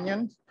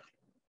onion.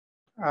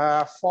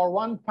 For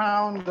 1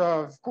 pound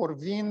of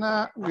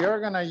corvina, we are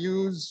gonna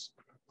use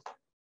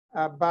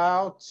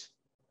about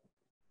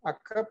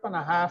 1.5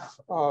 cups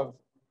of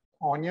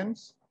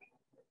onions.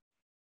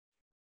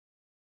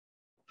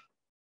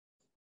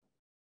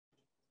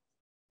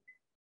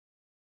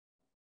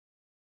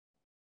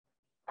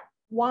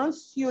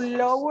 Once you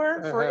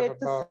lower for it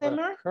to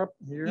simmer,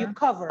 you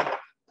cover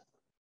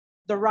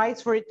the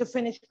rice for it to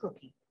finish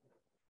cooking.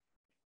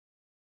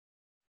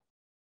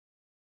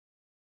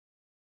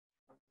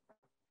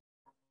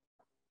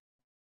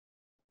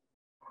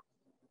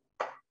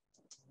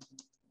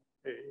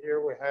 Okay, here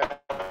we have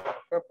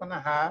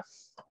 1.5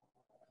 cups.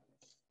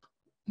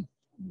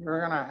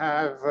 We're gonna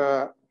have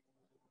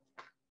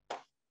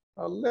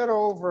a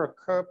little over 1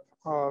 cup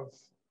of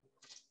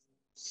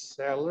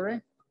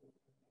celery.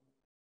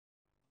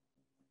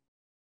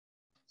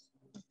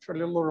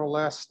 Actually, a little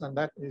less than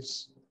that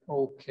is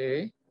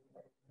okay.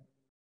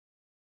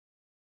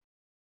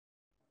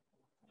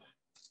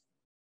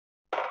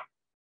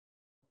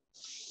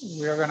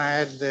 We are gonna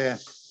add the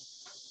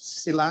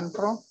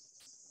cilantro.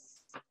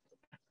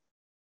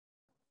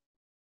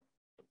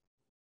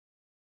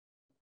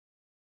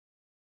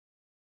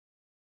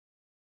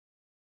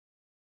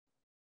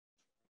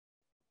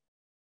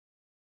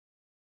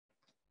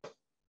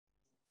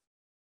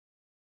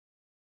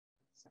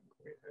 I think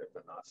we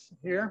have enough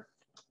here.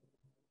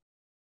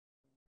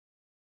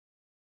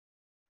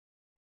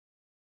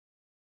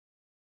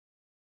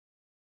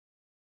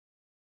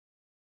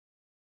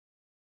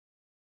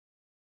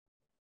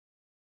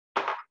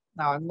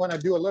 Now I'm going to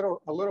do a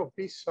little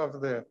piece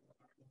of the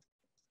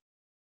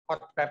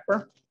hot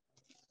pepper,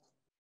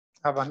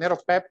 habanero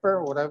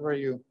pepper, whatever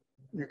you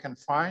can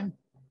find.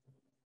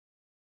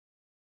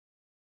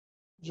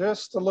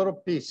 Just a little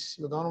piece.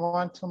 You don't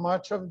want too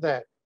much of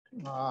that.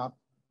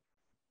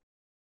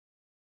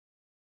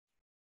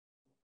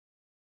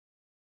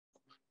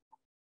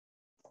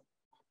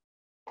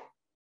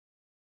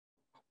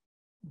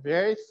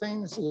 Very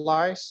thin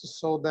slice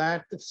so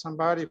that if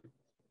somebody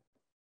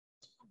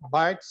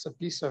bites a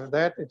piece of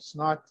that, it's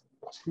not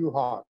too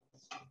hot.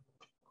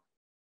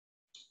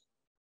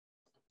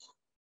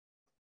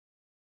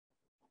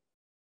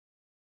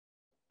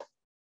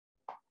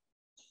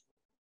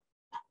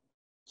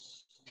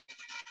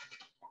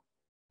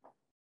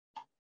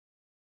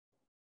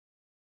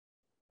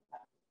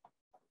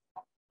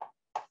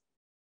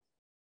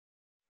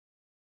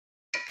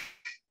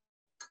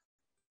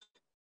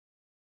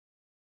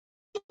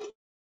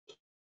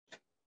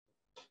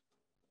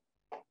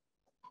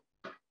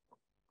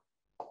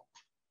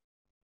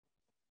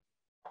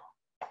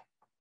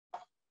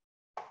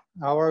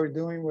 How are we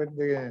doing with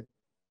the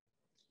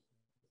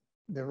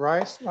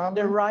rice, Mama?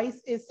 The rice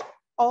is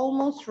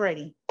almost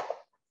ready.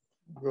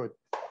 Good.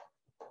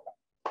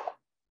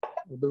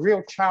 The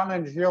real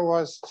challenge here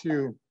was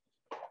to,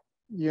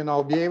 you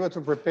know, be able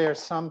to prepare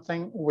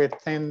something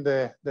within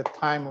the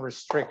time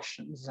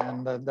restrictions.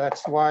 And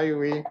that's why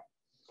we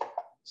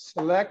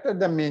selected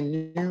the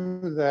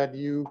menu that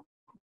you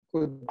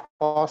could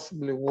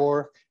possibly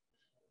work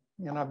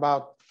in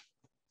about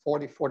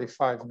 40,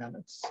 45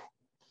 minutes.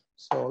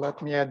 So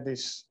let me add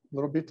this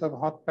little bit of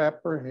hot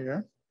pepper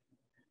here.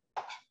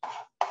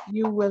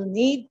 You will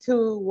need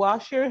to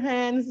wash your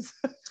hands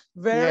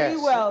very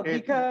well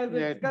because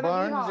it's gonna be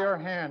hot. It burns your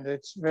hand.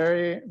 It's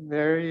very,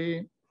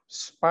 very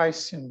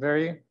spicy and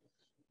very,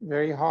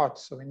 very hot.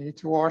 So we need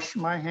to wash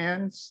my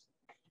hands.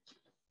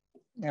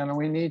 And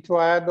we need to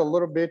add a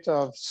little bit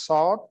of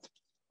salt.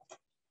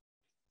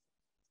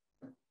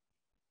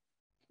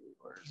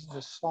 Where's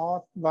the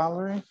salt,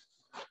 Valerie?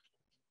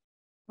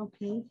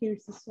 Okay,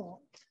 here's the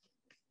salt.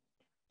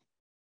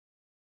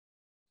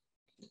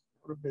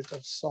 A little bit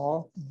of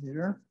salt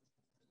here.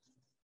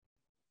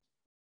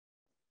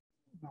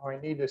 Now I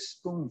need a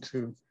spoon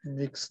to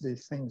mix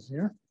these things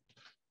here.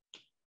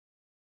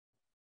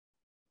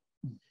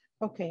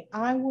 Okay,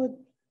 I would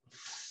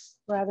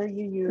rather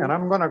you use. And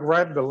I'm gonna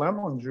grab the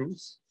lemon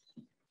juice.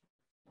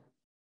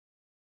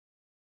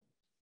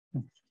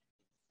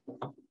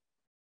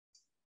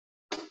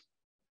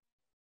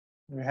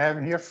 We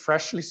have here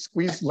freshly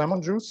squeezed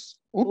lemon juice.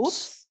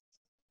 Oops.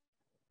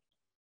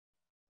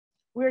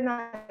 We're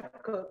not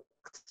cooked.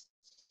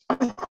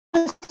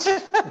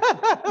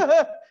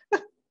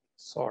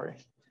 Sorry.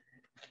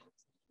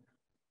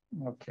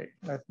 Okay,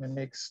 let me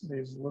mix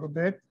this a little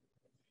bit.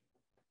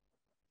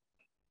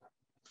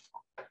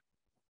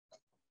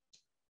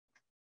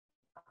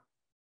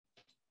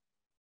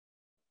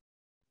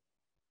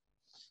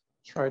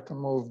 try to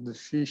move the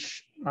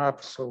fish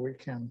up so we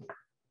can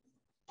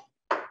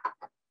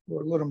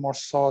put a little more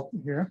salt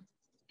here.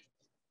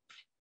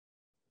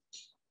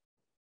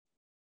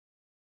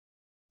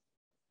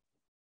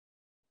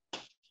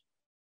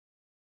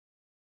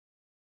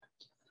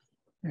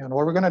 And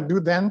what we're going to do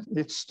then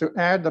is to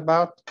add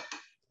about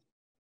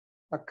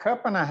 1.5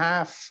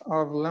 cups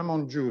of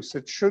lemon juice.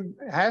 It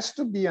has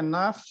to be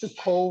enough to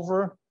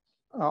cover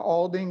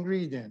all the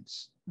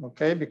ingredients,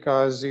 okay?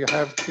 Because you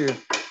have to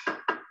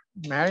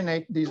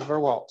marinate these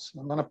very well. So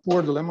I'm going to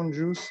pour the lemon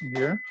juice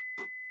here.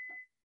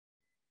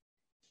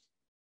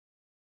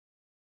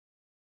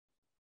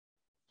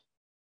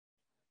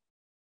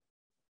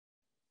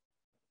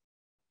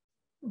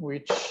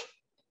 Which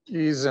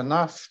is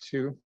enough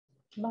to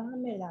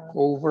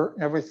cover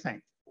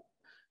everything.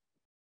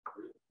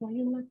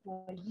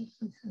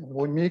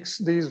 We mix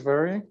these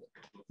very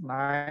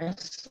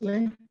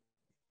nicely.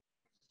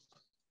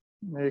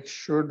 Make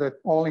sure that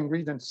all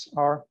ingredients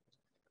are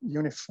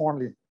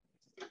uniformly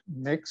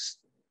mixed.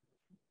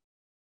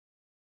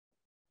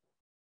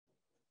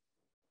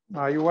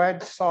 Now you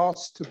add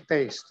salt to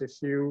taste.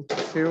 If you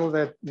feel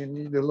that you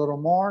need a little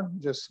more,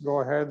 just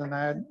go ahead and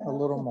add a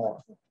little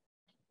more.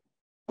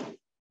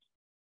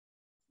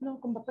 No,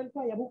 con papel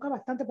toalla, busca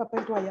bastante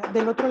papel toalla.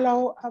 Del otro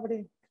lado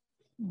abre.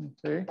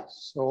 Okay,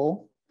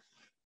 so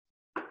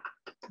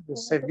the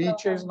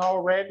ceviche is now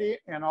ready,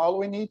 and all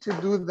we need to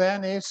do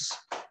then is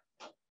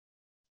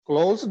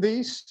close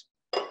these,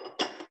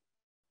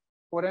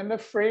 put in the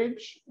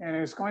fridge, and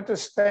it's going to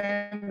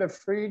stay in the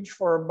fridge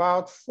for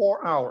about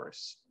 4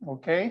 hours,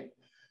 okay?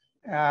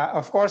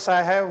 Of course,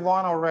 I have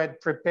one already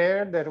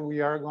prepared that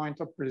we are going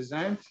to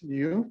present to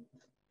you.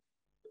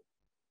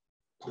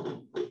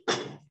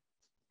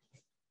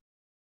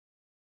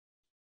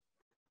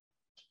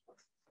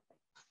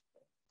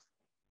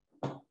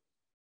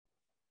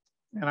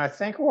 And I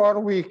think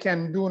what we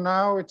can do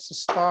now is to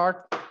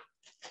start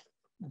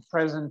the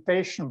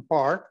presentation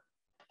part.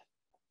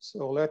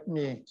 So let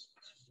me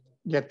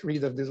get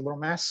rid of this little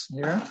mess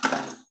here.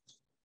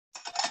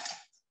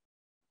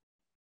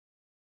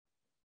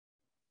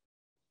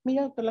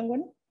 Mira, Dr.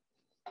 Langoni.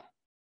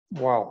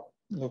 Wow,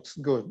 looks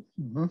good.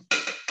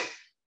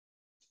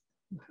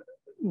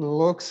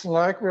 Looks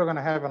like we're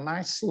gonna have a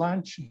nice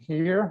lunch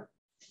here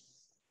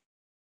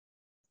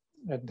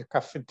at the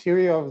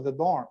cafeteria of the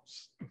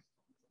dorms.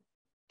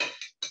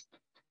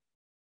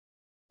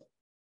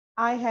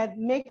 I had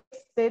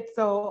mixed it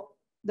so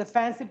the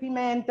fancy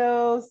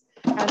pimentos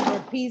and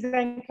the peas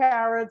and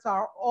carrots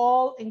are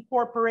all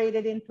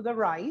incorporated into the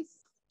rice.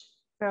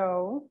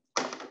 So,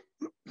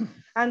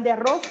 and the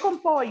arroz con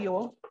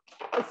pollo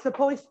is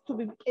supposed to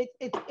be,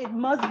 it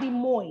must be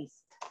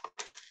moist.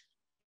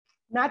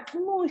 Not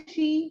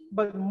mushy,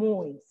 but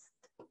moist.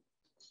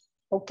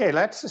 Okay,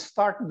 let's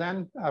start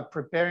then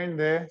preparing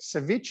the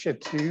ceviche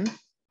too.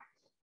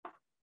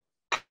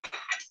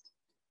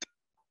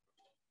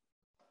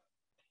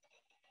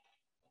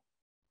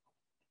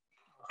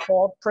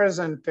 For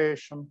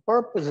presentation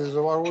purposes,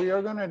 what we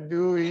are going to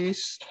do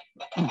is,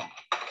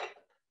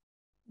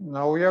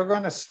 now we are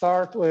going to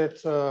start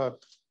with a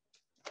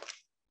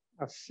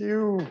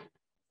few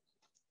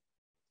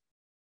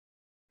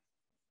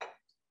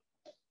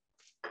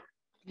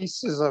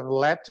pieces of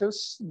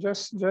lettuce,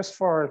 just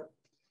for,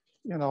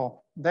 you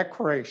know,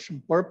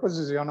 decoration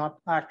purposes. You're not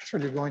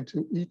actually going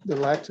to eat the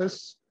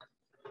lettuce.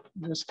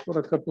 Just put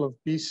a couple of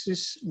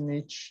pieces in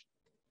each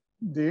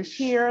dish.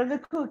 Here are the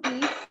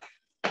cookies.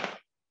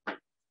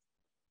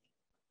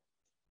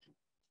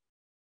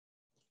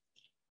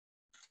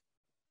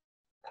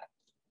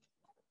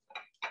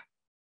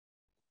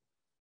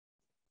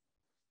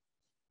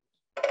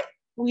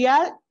 We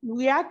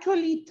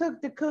actually took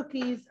the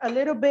cookies a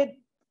little bit,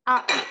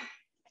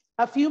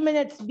 a few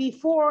minutes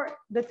before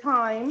the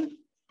time,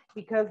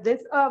 because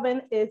this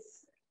oven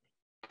is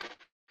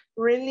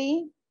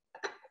really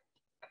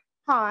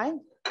high.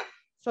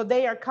 So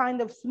they are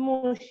kind of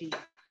smooshy.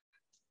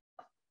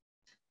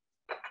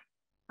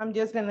 I'm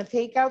just gonna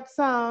take out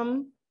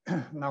some.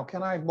 Now,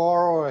 can I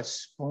borrow a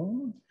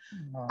spoon?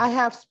 No. I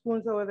have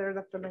spoons over there,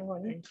 Dr.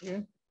 Langoni. Thank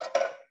you.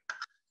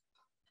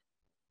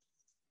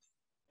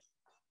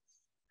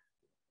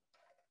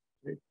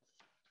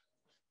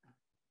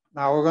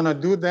 Now we're gonna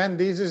do then,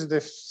 this is the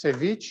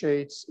ceviche,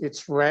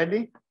 it's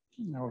ready,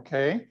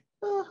 okay?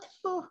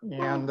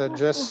 And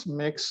just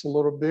mix a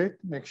little bit,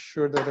 make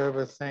sure that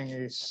everything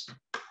is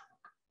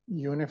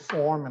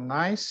uniform and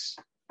nice.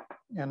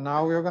 And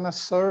now we're gonna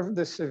serve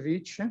the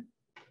ceviche.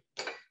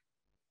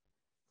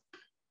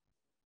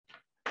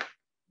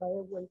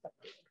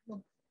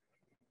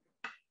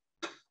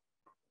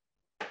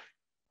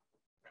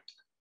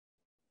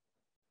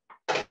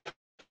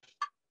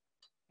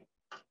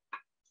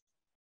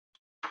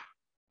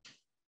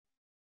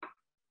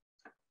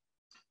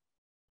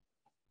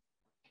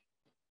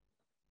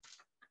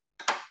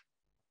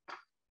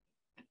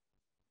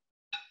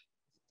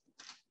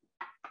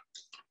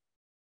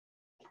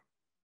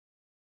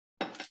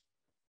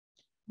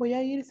 Voy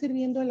a ir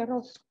sirviendo el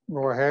arroz.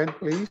 Go ahead,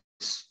 please.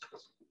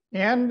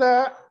 And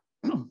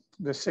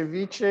The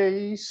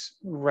ceviche is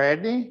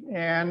ready,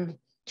 and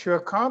to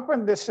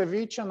accompany the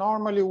ceviche,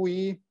 normally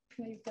we,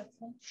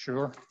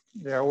 sure,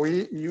 yeah,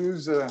 we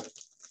use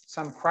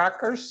some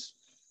crackers.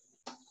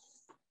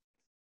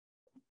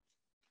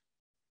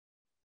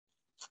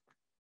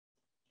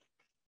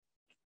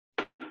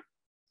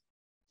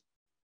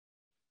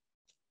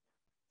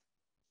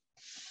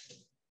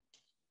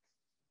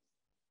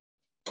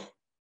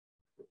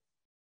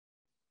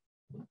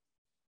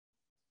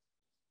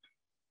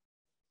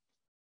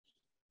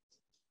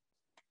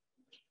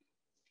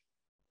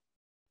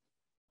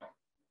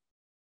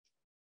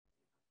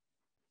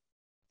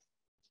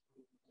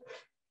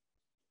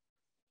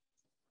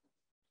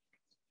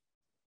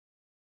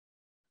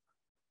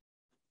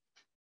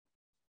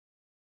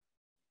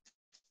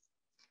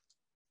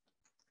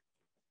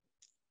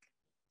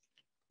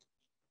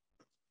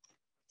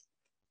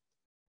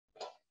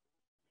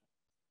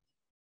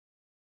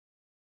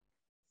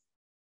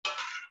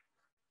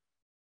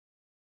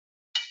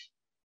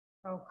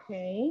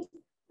 Okay.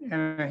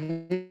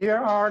 And here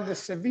are the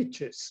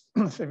ceviches.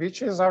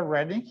 Ceviches are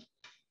ready.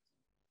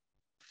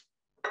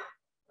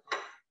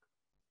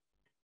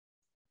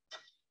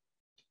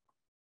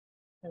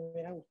 Me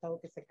hubiera gustado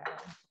que se quedara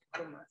un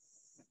poquito más.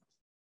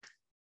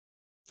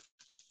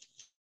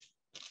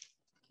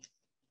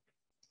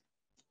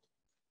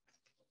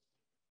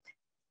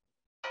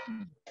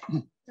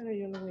 Pero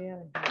yo lo voy a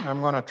dejar.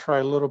 I'm going to try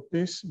a little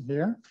piece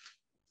here.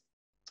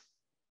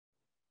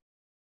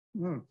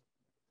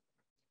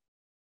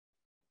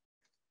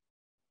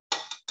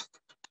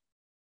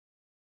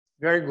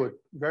 Very good,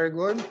 very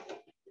good.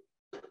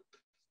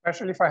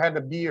 Especially if I had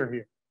a beer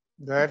here,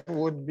 that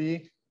would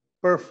be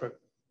perfect.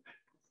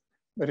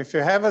 But if you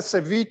have a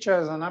ceviche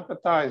as an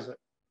appetizer,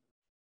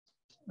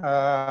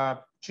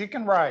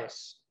 chicken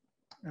rice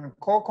and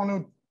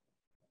coconut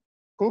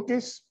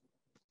cookies,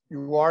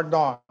 you are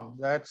done.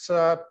 That's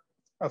a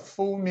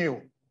full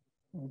meal,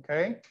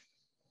 okay?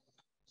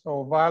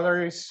 So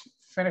Valerie's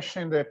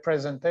finishing the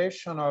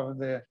presentation of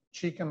the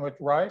chicken with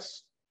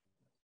rice.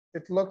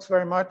 It looks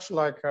very much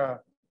like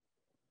a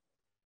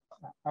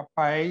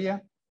paella,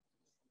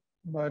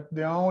 but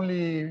the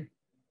only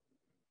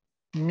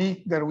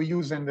meat that we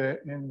use in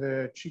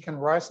the chicken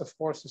rice, of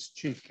course, is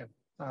chicken,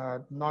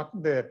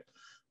 not the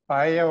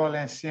paella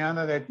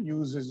valenciana that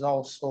uses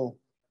also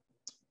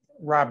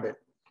rabbit.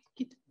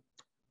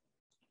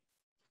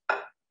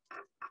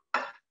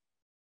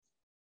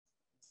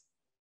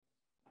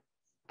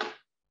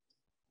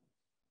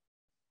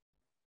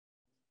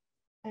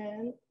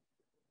 And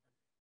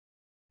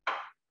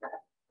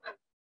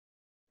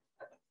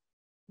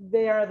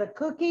there are the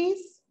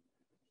cookies.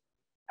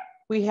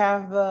 We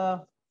have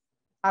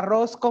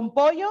arroz con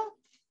pollo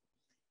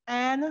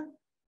and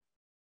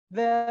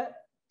the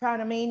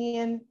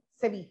Panamanian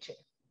ceviche.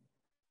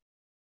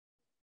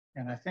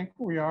 And I think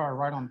we are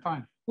right on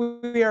time.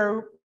 We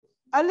are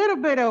a little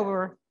bit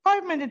over,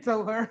 5 minutes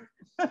over.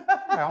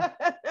 Well,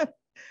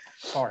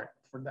 sorry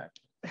for that.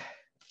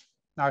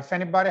 Now, if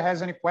anybody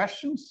has any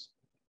questions.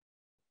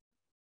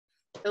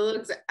 It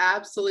looks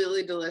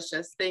absolutely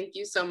delicious. Thank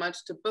you so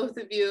much to both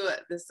of you.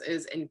 This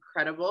is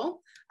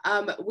incredible.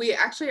 We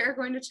actually are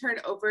going to turn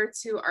over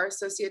to our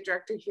Associate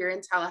Director here in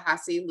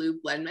Tallahassee,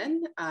 Lou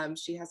Blenman.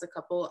 She has a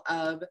couple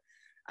of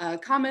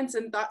comments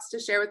and thoughts to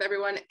share with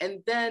everyone.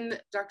 And then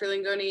Dr.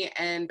 Langoni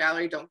and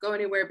Valerie, don't go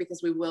anywhere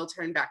because we will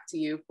turn back to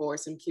you for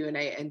some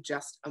Q&A in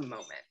just a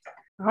moment.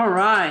 All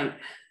right.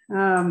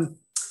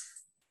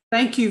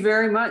 Thank you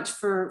very much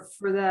for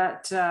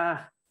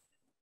that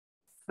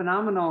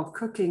phenomenal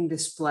cooking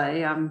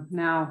display. I'm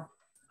now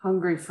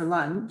hungry for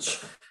lunch.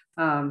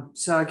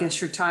 So I guess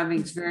your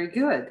timing's very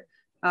good.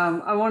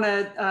 I want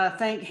to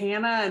thank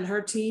Hannah and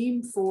her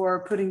team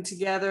for putting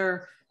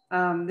together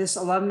this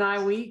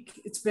Alumni Week.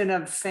 It's been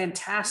a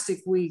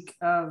fantastic week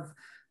of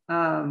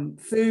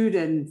food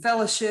and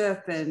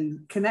fellowship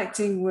and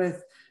connecting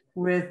with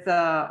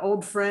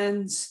old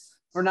friends,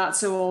 or not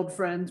so old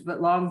friends, but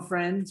long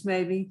friends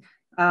maybe.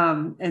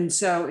 And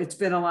so it's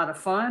been a lot of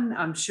fun.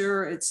 I'm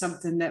sure it's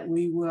something that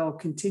we will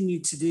continue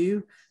to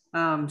do.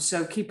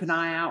 So keep an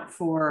eye out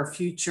for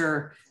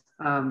future,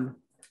 I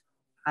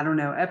don't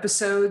know,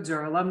 episodes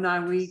or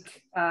Alumni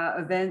Week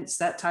events,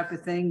 that type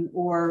of thing,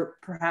 or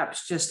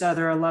perhaps just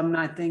other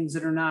alumni things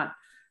that are not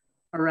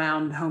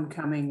around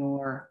homecoming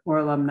or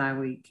Alumni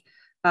Week.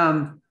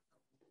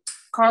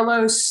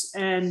 Carlos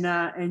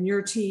and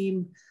your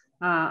team,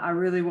 I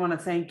really want to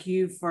thank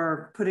you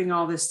for putting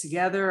all this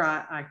together.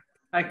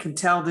 I can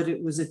tell that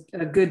it was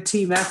a good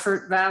team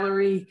effort.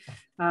 Valerie,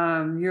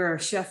 you're a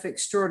chef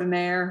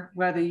extraordinaire,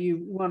 whether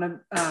you want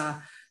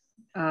to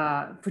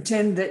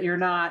pretend that you're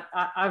not.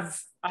 I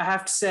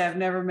have to say, I've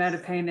never met a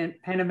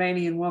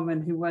Panamanian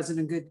woman who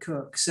wasn't a good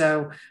cook.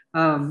 So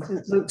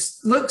it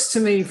looks to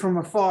me from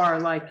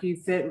afar like you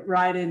fit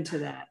right into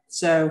that.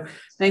 So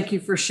thank you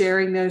for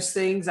sharing those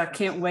things. I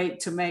can't wait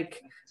to make,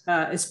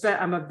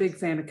 I'm a big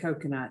fan of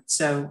coconut.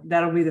 So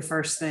that'll be the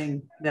first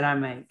thing that I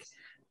make.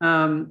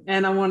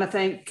 And I want to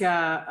thank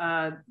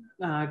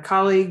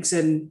colleagues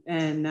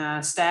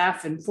and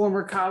staff and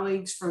former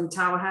colleagues from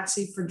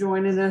Tallahassee for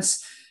joining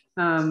us.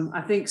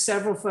 I think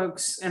several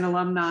folks and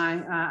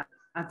alumni,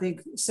 I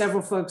think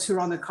several folks who are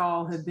on the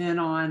call have been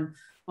on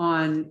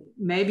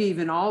maybe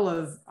even all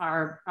of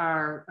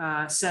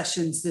our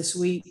sessions this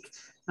week.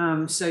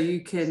 So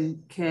you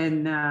can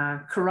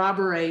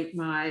corroborate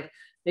my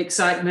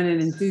excitement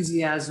and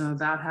enthusiasm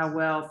about how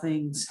well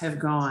things have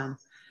gone.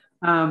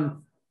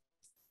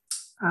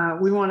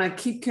 We want to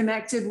keep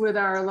connected with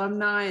our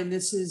alumni, and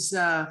this is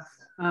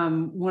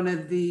one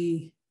of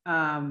the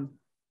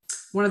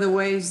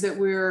ways that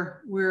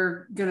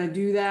we're going to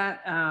do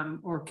that,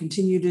 or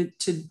continue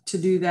to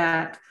do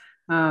that.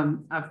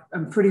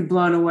 I'm pretty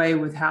blown away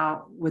with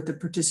the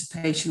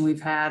participation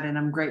we've had, and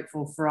I'm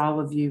grateful for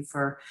all of you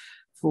for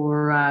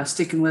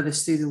sticking with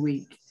us through the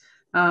week.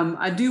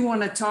 I do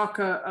want to talk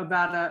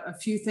about a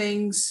few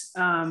things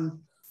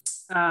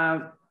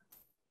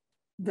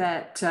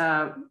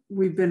that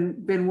we've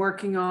been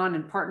working on,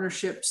 and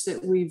partnerships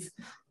that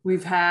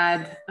we've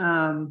had,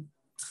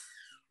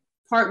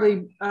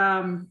 partly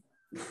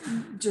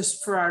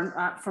just from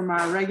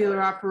our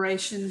regular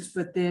operations,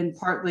 but then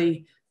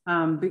partly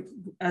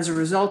as a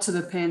result of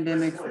the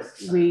pandemic,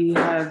 we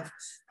have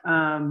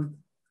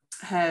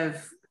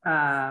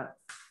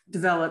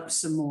developed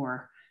some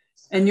more.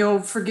 And you'll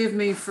forgive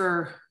me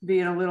for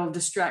being a little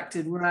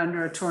distracted. We're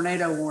under a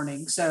tornado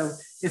warning. So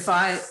if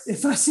I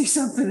see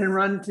something and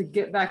run to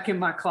get back in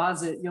my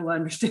closet, you'll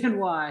understand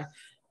why.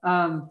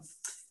 So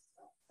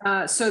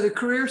the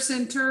Career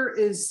Center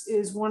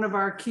is one of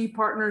our key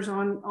partners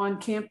on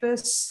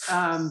campus.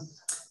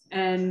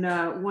 And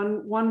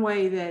one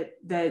way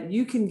that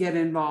you can get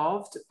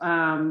involved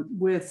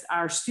with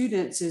our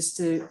students is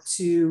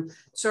to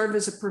serve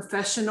as a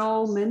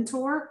professional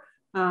mentor.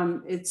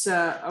 It's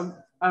a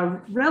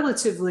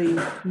relatively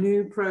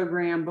new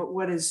program, but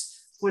what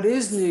is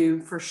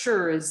new for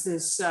sure is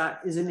this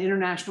is an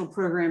international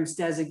programs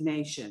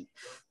designation.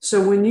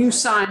 So when you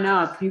sign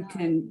up, you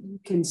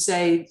can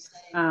say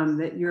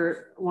that you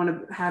want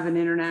to have an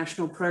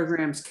international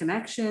programs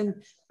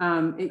connection.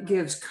 It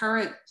gives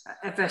current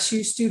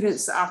FSU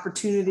students the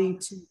opportunity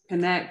to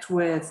connect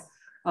with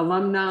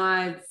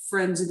alumni,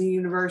 friends of the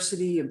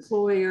university,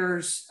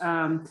 employers,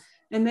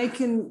 and they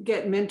can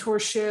get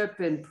mentorship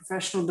and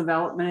professional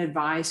development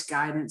advice,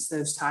 guidance,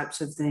 those types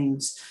of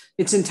things.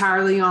 It's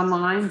entirely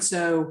online.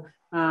 So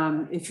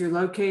if you're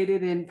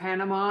located in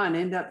Panama and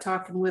end up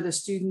talking with a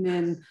student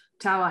in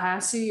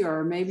Tallahassee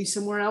or maybe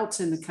somewhere else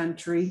in the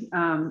country,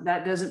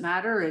 that doesn't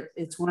matter.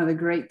 It's one of the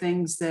great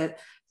things that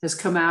has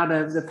come out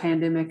of the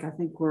pandemic. I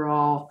think we're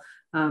all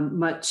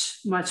much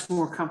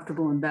more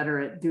comfortable and better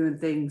at doing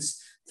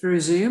things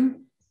through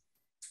Zoom.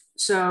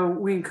 So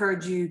we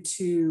encourage you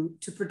to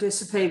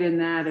participate in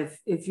that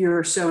if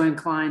you're so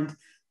inclined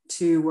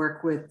to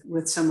work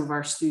with some of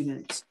our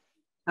students.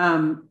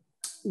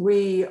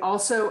 We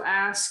also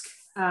ask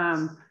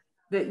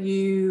that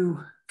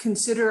you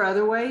consider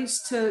other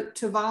ways to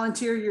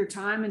volunteer your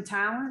time and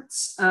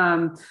talents.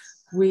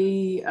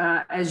 We,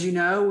 as you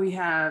know, we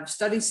have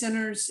study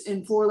centers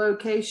in 4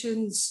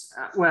 locations,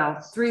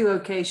 3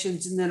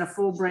 locations, and then a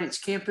full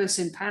branch campus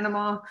in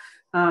Panama.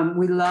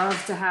 We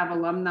love to have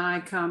alumni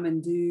come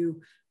and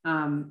do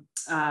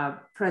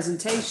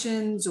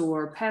presentations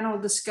or panel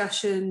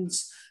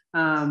discussions,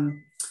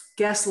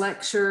 guest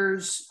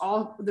lectures.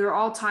 There are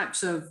all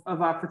types of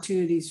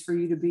opportunities for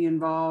you to be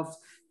involved.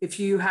 If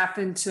you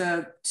happen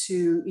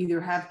to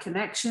either have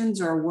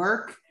connections or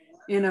work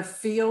in a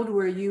field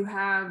where you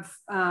have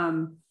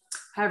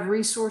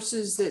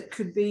resources that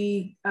could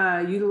be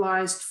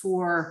utilized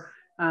for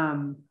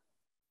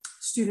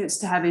students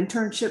to have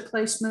internship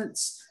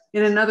placements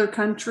in another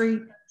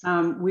country,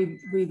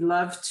 we'd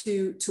love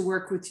to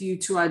work with you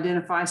to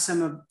identify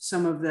some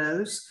of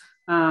those.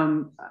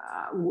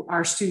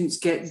 Our students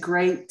get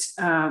great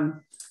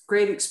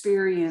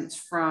experience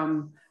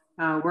from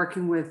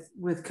working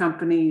with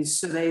companies,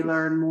 so they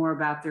learn more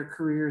about their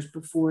careers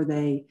before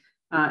they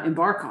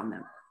embark on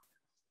them.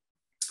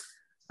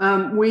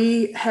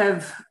 We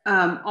have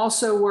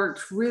also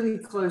worked really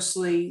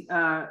closely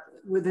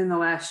within the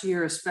last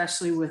year,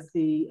 especially with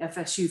the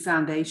FSU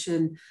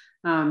Foundation.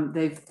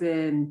 They've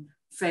been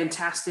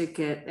fantastic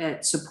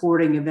at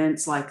supporting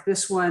events like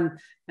this one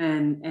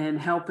and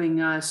helping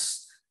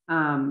us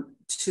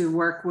to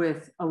work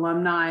with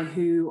alumni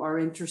who are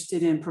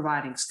interested in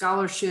providing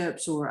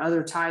scholarships or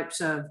other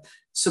types of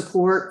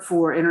support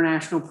for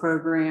international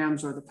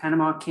programs or the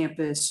Panama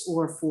campus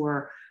or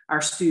for our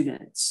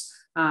students.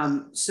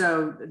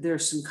 So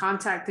there's some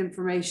contact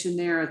information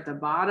there at the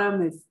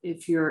bottom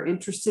if you're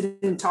interested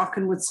in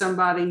talking with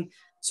somebody.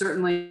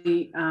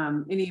 Certainly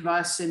any of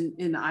us in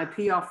the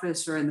IP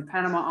office or in the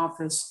Panama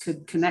office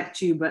could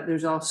connect you, but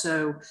there's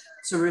also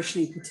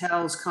Sarishni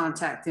Patel's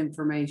contact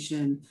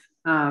information,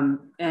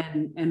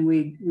 and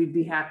we'd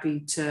be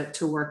happy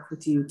to work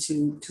with you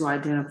to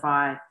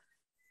identify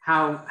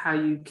how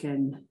you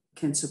can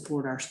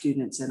support our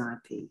students in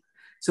IP.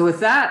 So with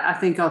that, I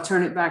think I'll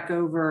turn it back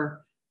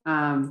over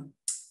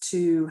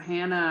to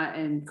Hannah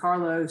and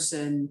Carlos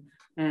and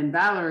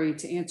Valerie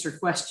to answer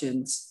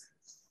questions.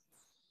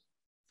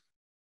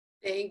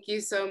 Thank you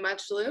so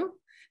much, Lou.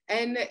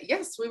 And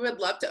yes, we would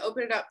love to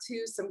open it up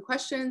to some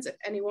questions. If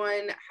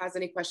anyone has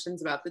any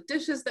questions about the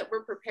dishes that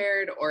were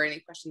prepared, or any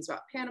questions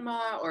about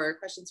Panama, or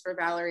questions for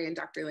Valerie and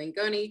Dr.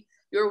 Langoni,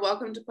 you're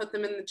welcome to put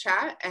them in the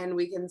chat, and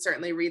we can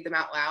certainly read them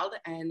out loud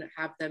and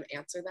have them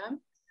answer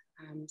them.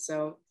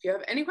 So if you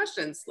have any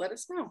questions, let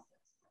us know.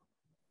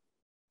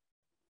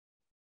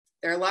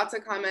 There are lots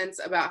of comments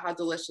about how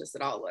delicious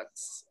it all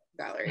looks,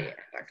 Valerie and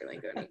Dr.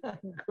 Langoni.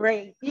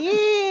 Great.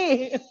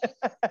 Yay!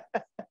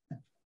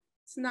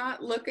 It's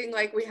not looking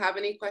like we have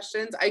any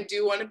questions. I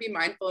do want to be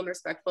mindful and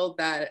respectful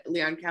that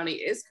Leon County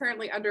is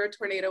currently under a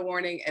tornado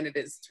warning, and it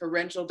is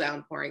torrential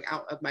downpouring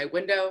out of my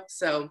window.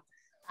 So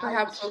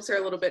perhaps folks are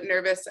a little bit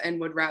nervous and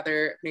would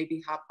rather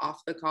maybe hop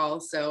off the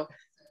call. So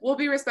we'll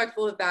be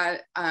respectful of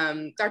that.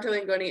 Dr.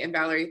 Langoni and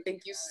Valerie,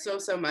 thank you so,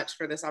 so much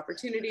for this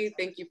opportunity.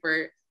 Thank you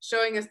for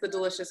showing us the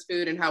delicious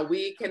food and how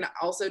we can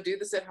also do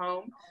this at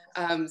home.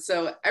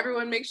 So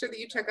everyone, make sure that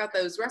you check out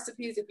those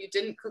recipes. If you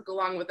didn't cook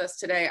along with us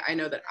today, I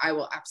know that I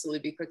will absolutely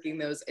be cooking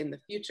those in the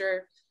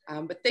future.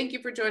 But thank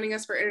you for joining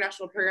us for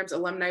International Programs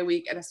Alumni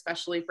Week, and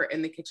especially for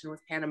In the Kitchen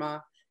with Panama.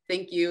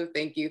 Thank you,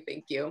 thank you,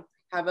 thank you.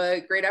 Have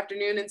a great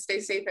afternoon and stay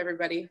safe,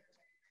 everybody.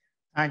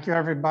 Thank you,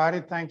 everybody.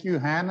 Thank you,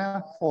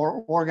 Hannah,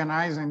 for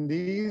organizing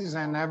these,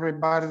 and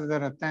everybody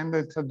that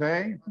attended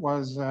today.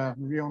 Was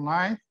real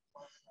nice.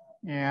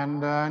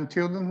 And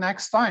until the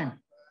next time.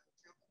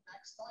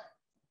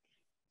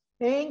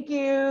 Thank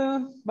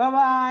you.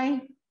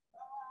 Bye-bye.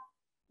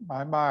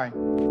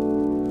 Bye-bye.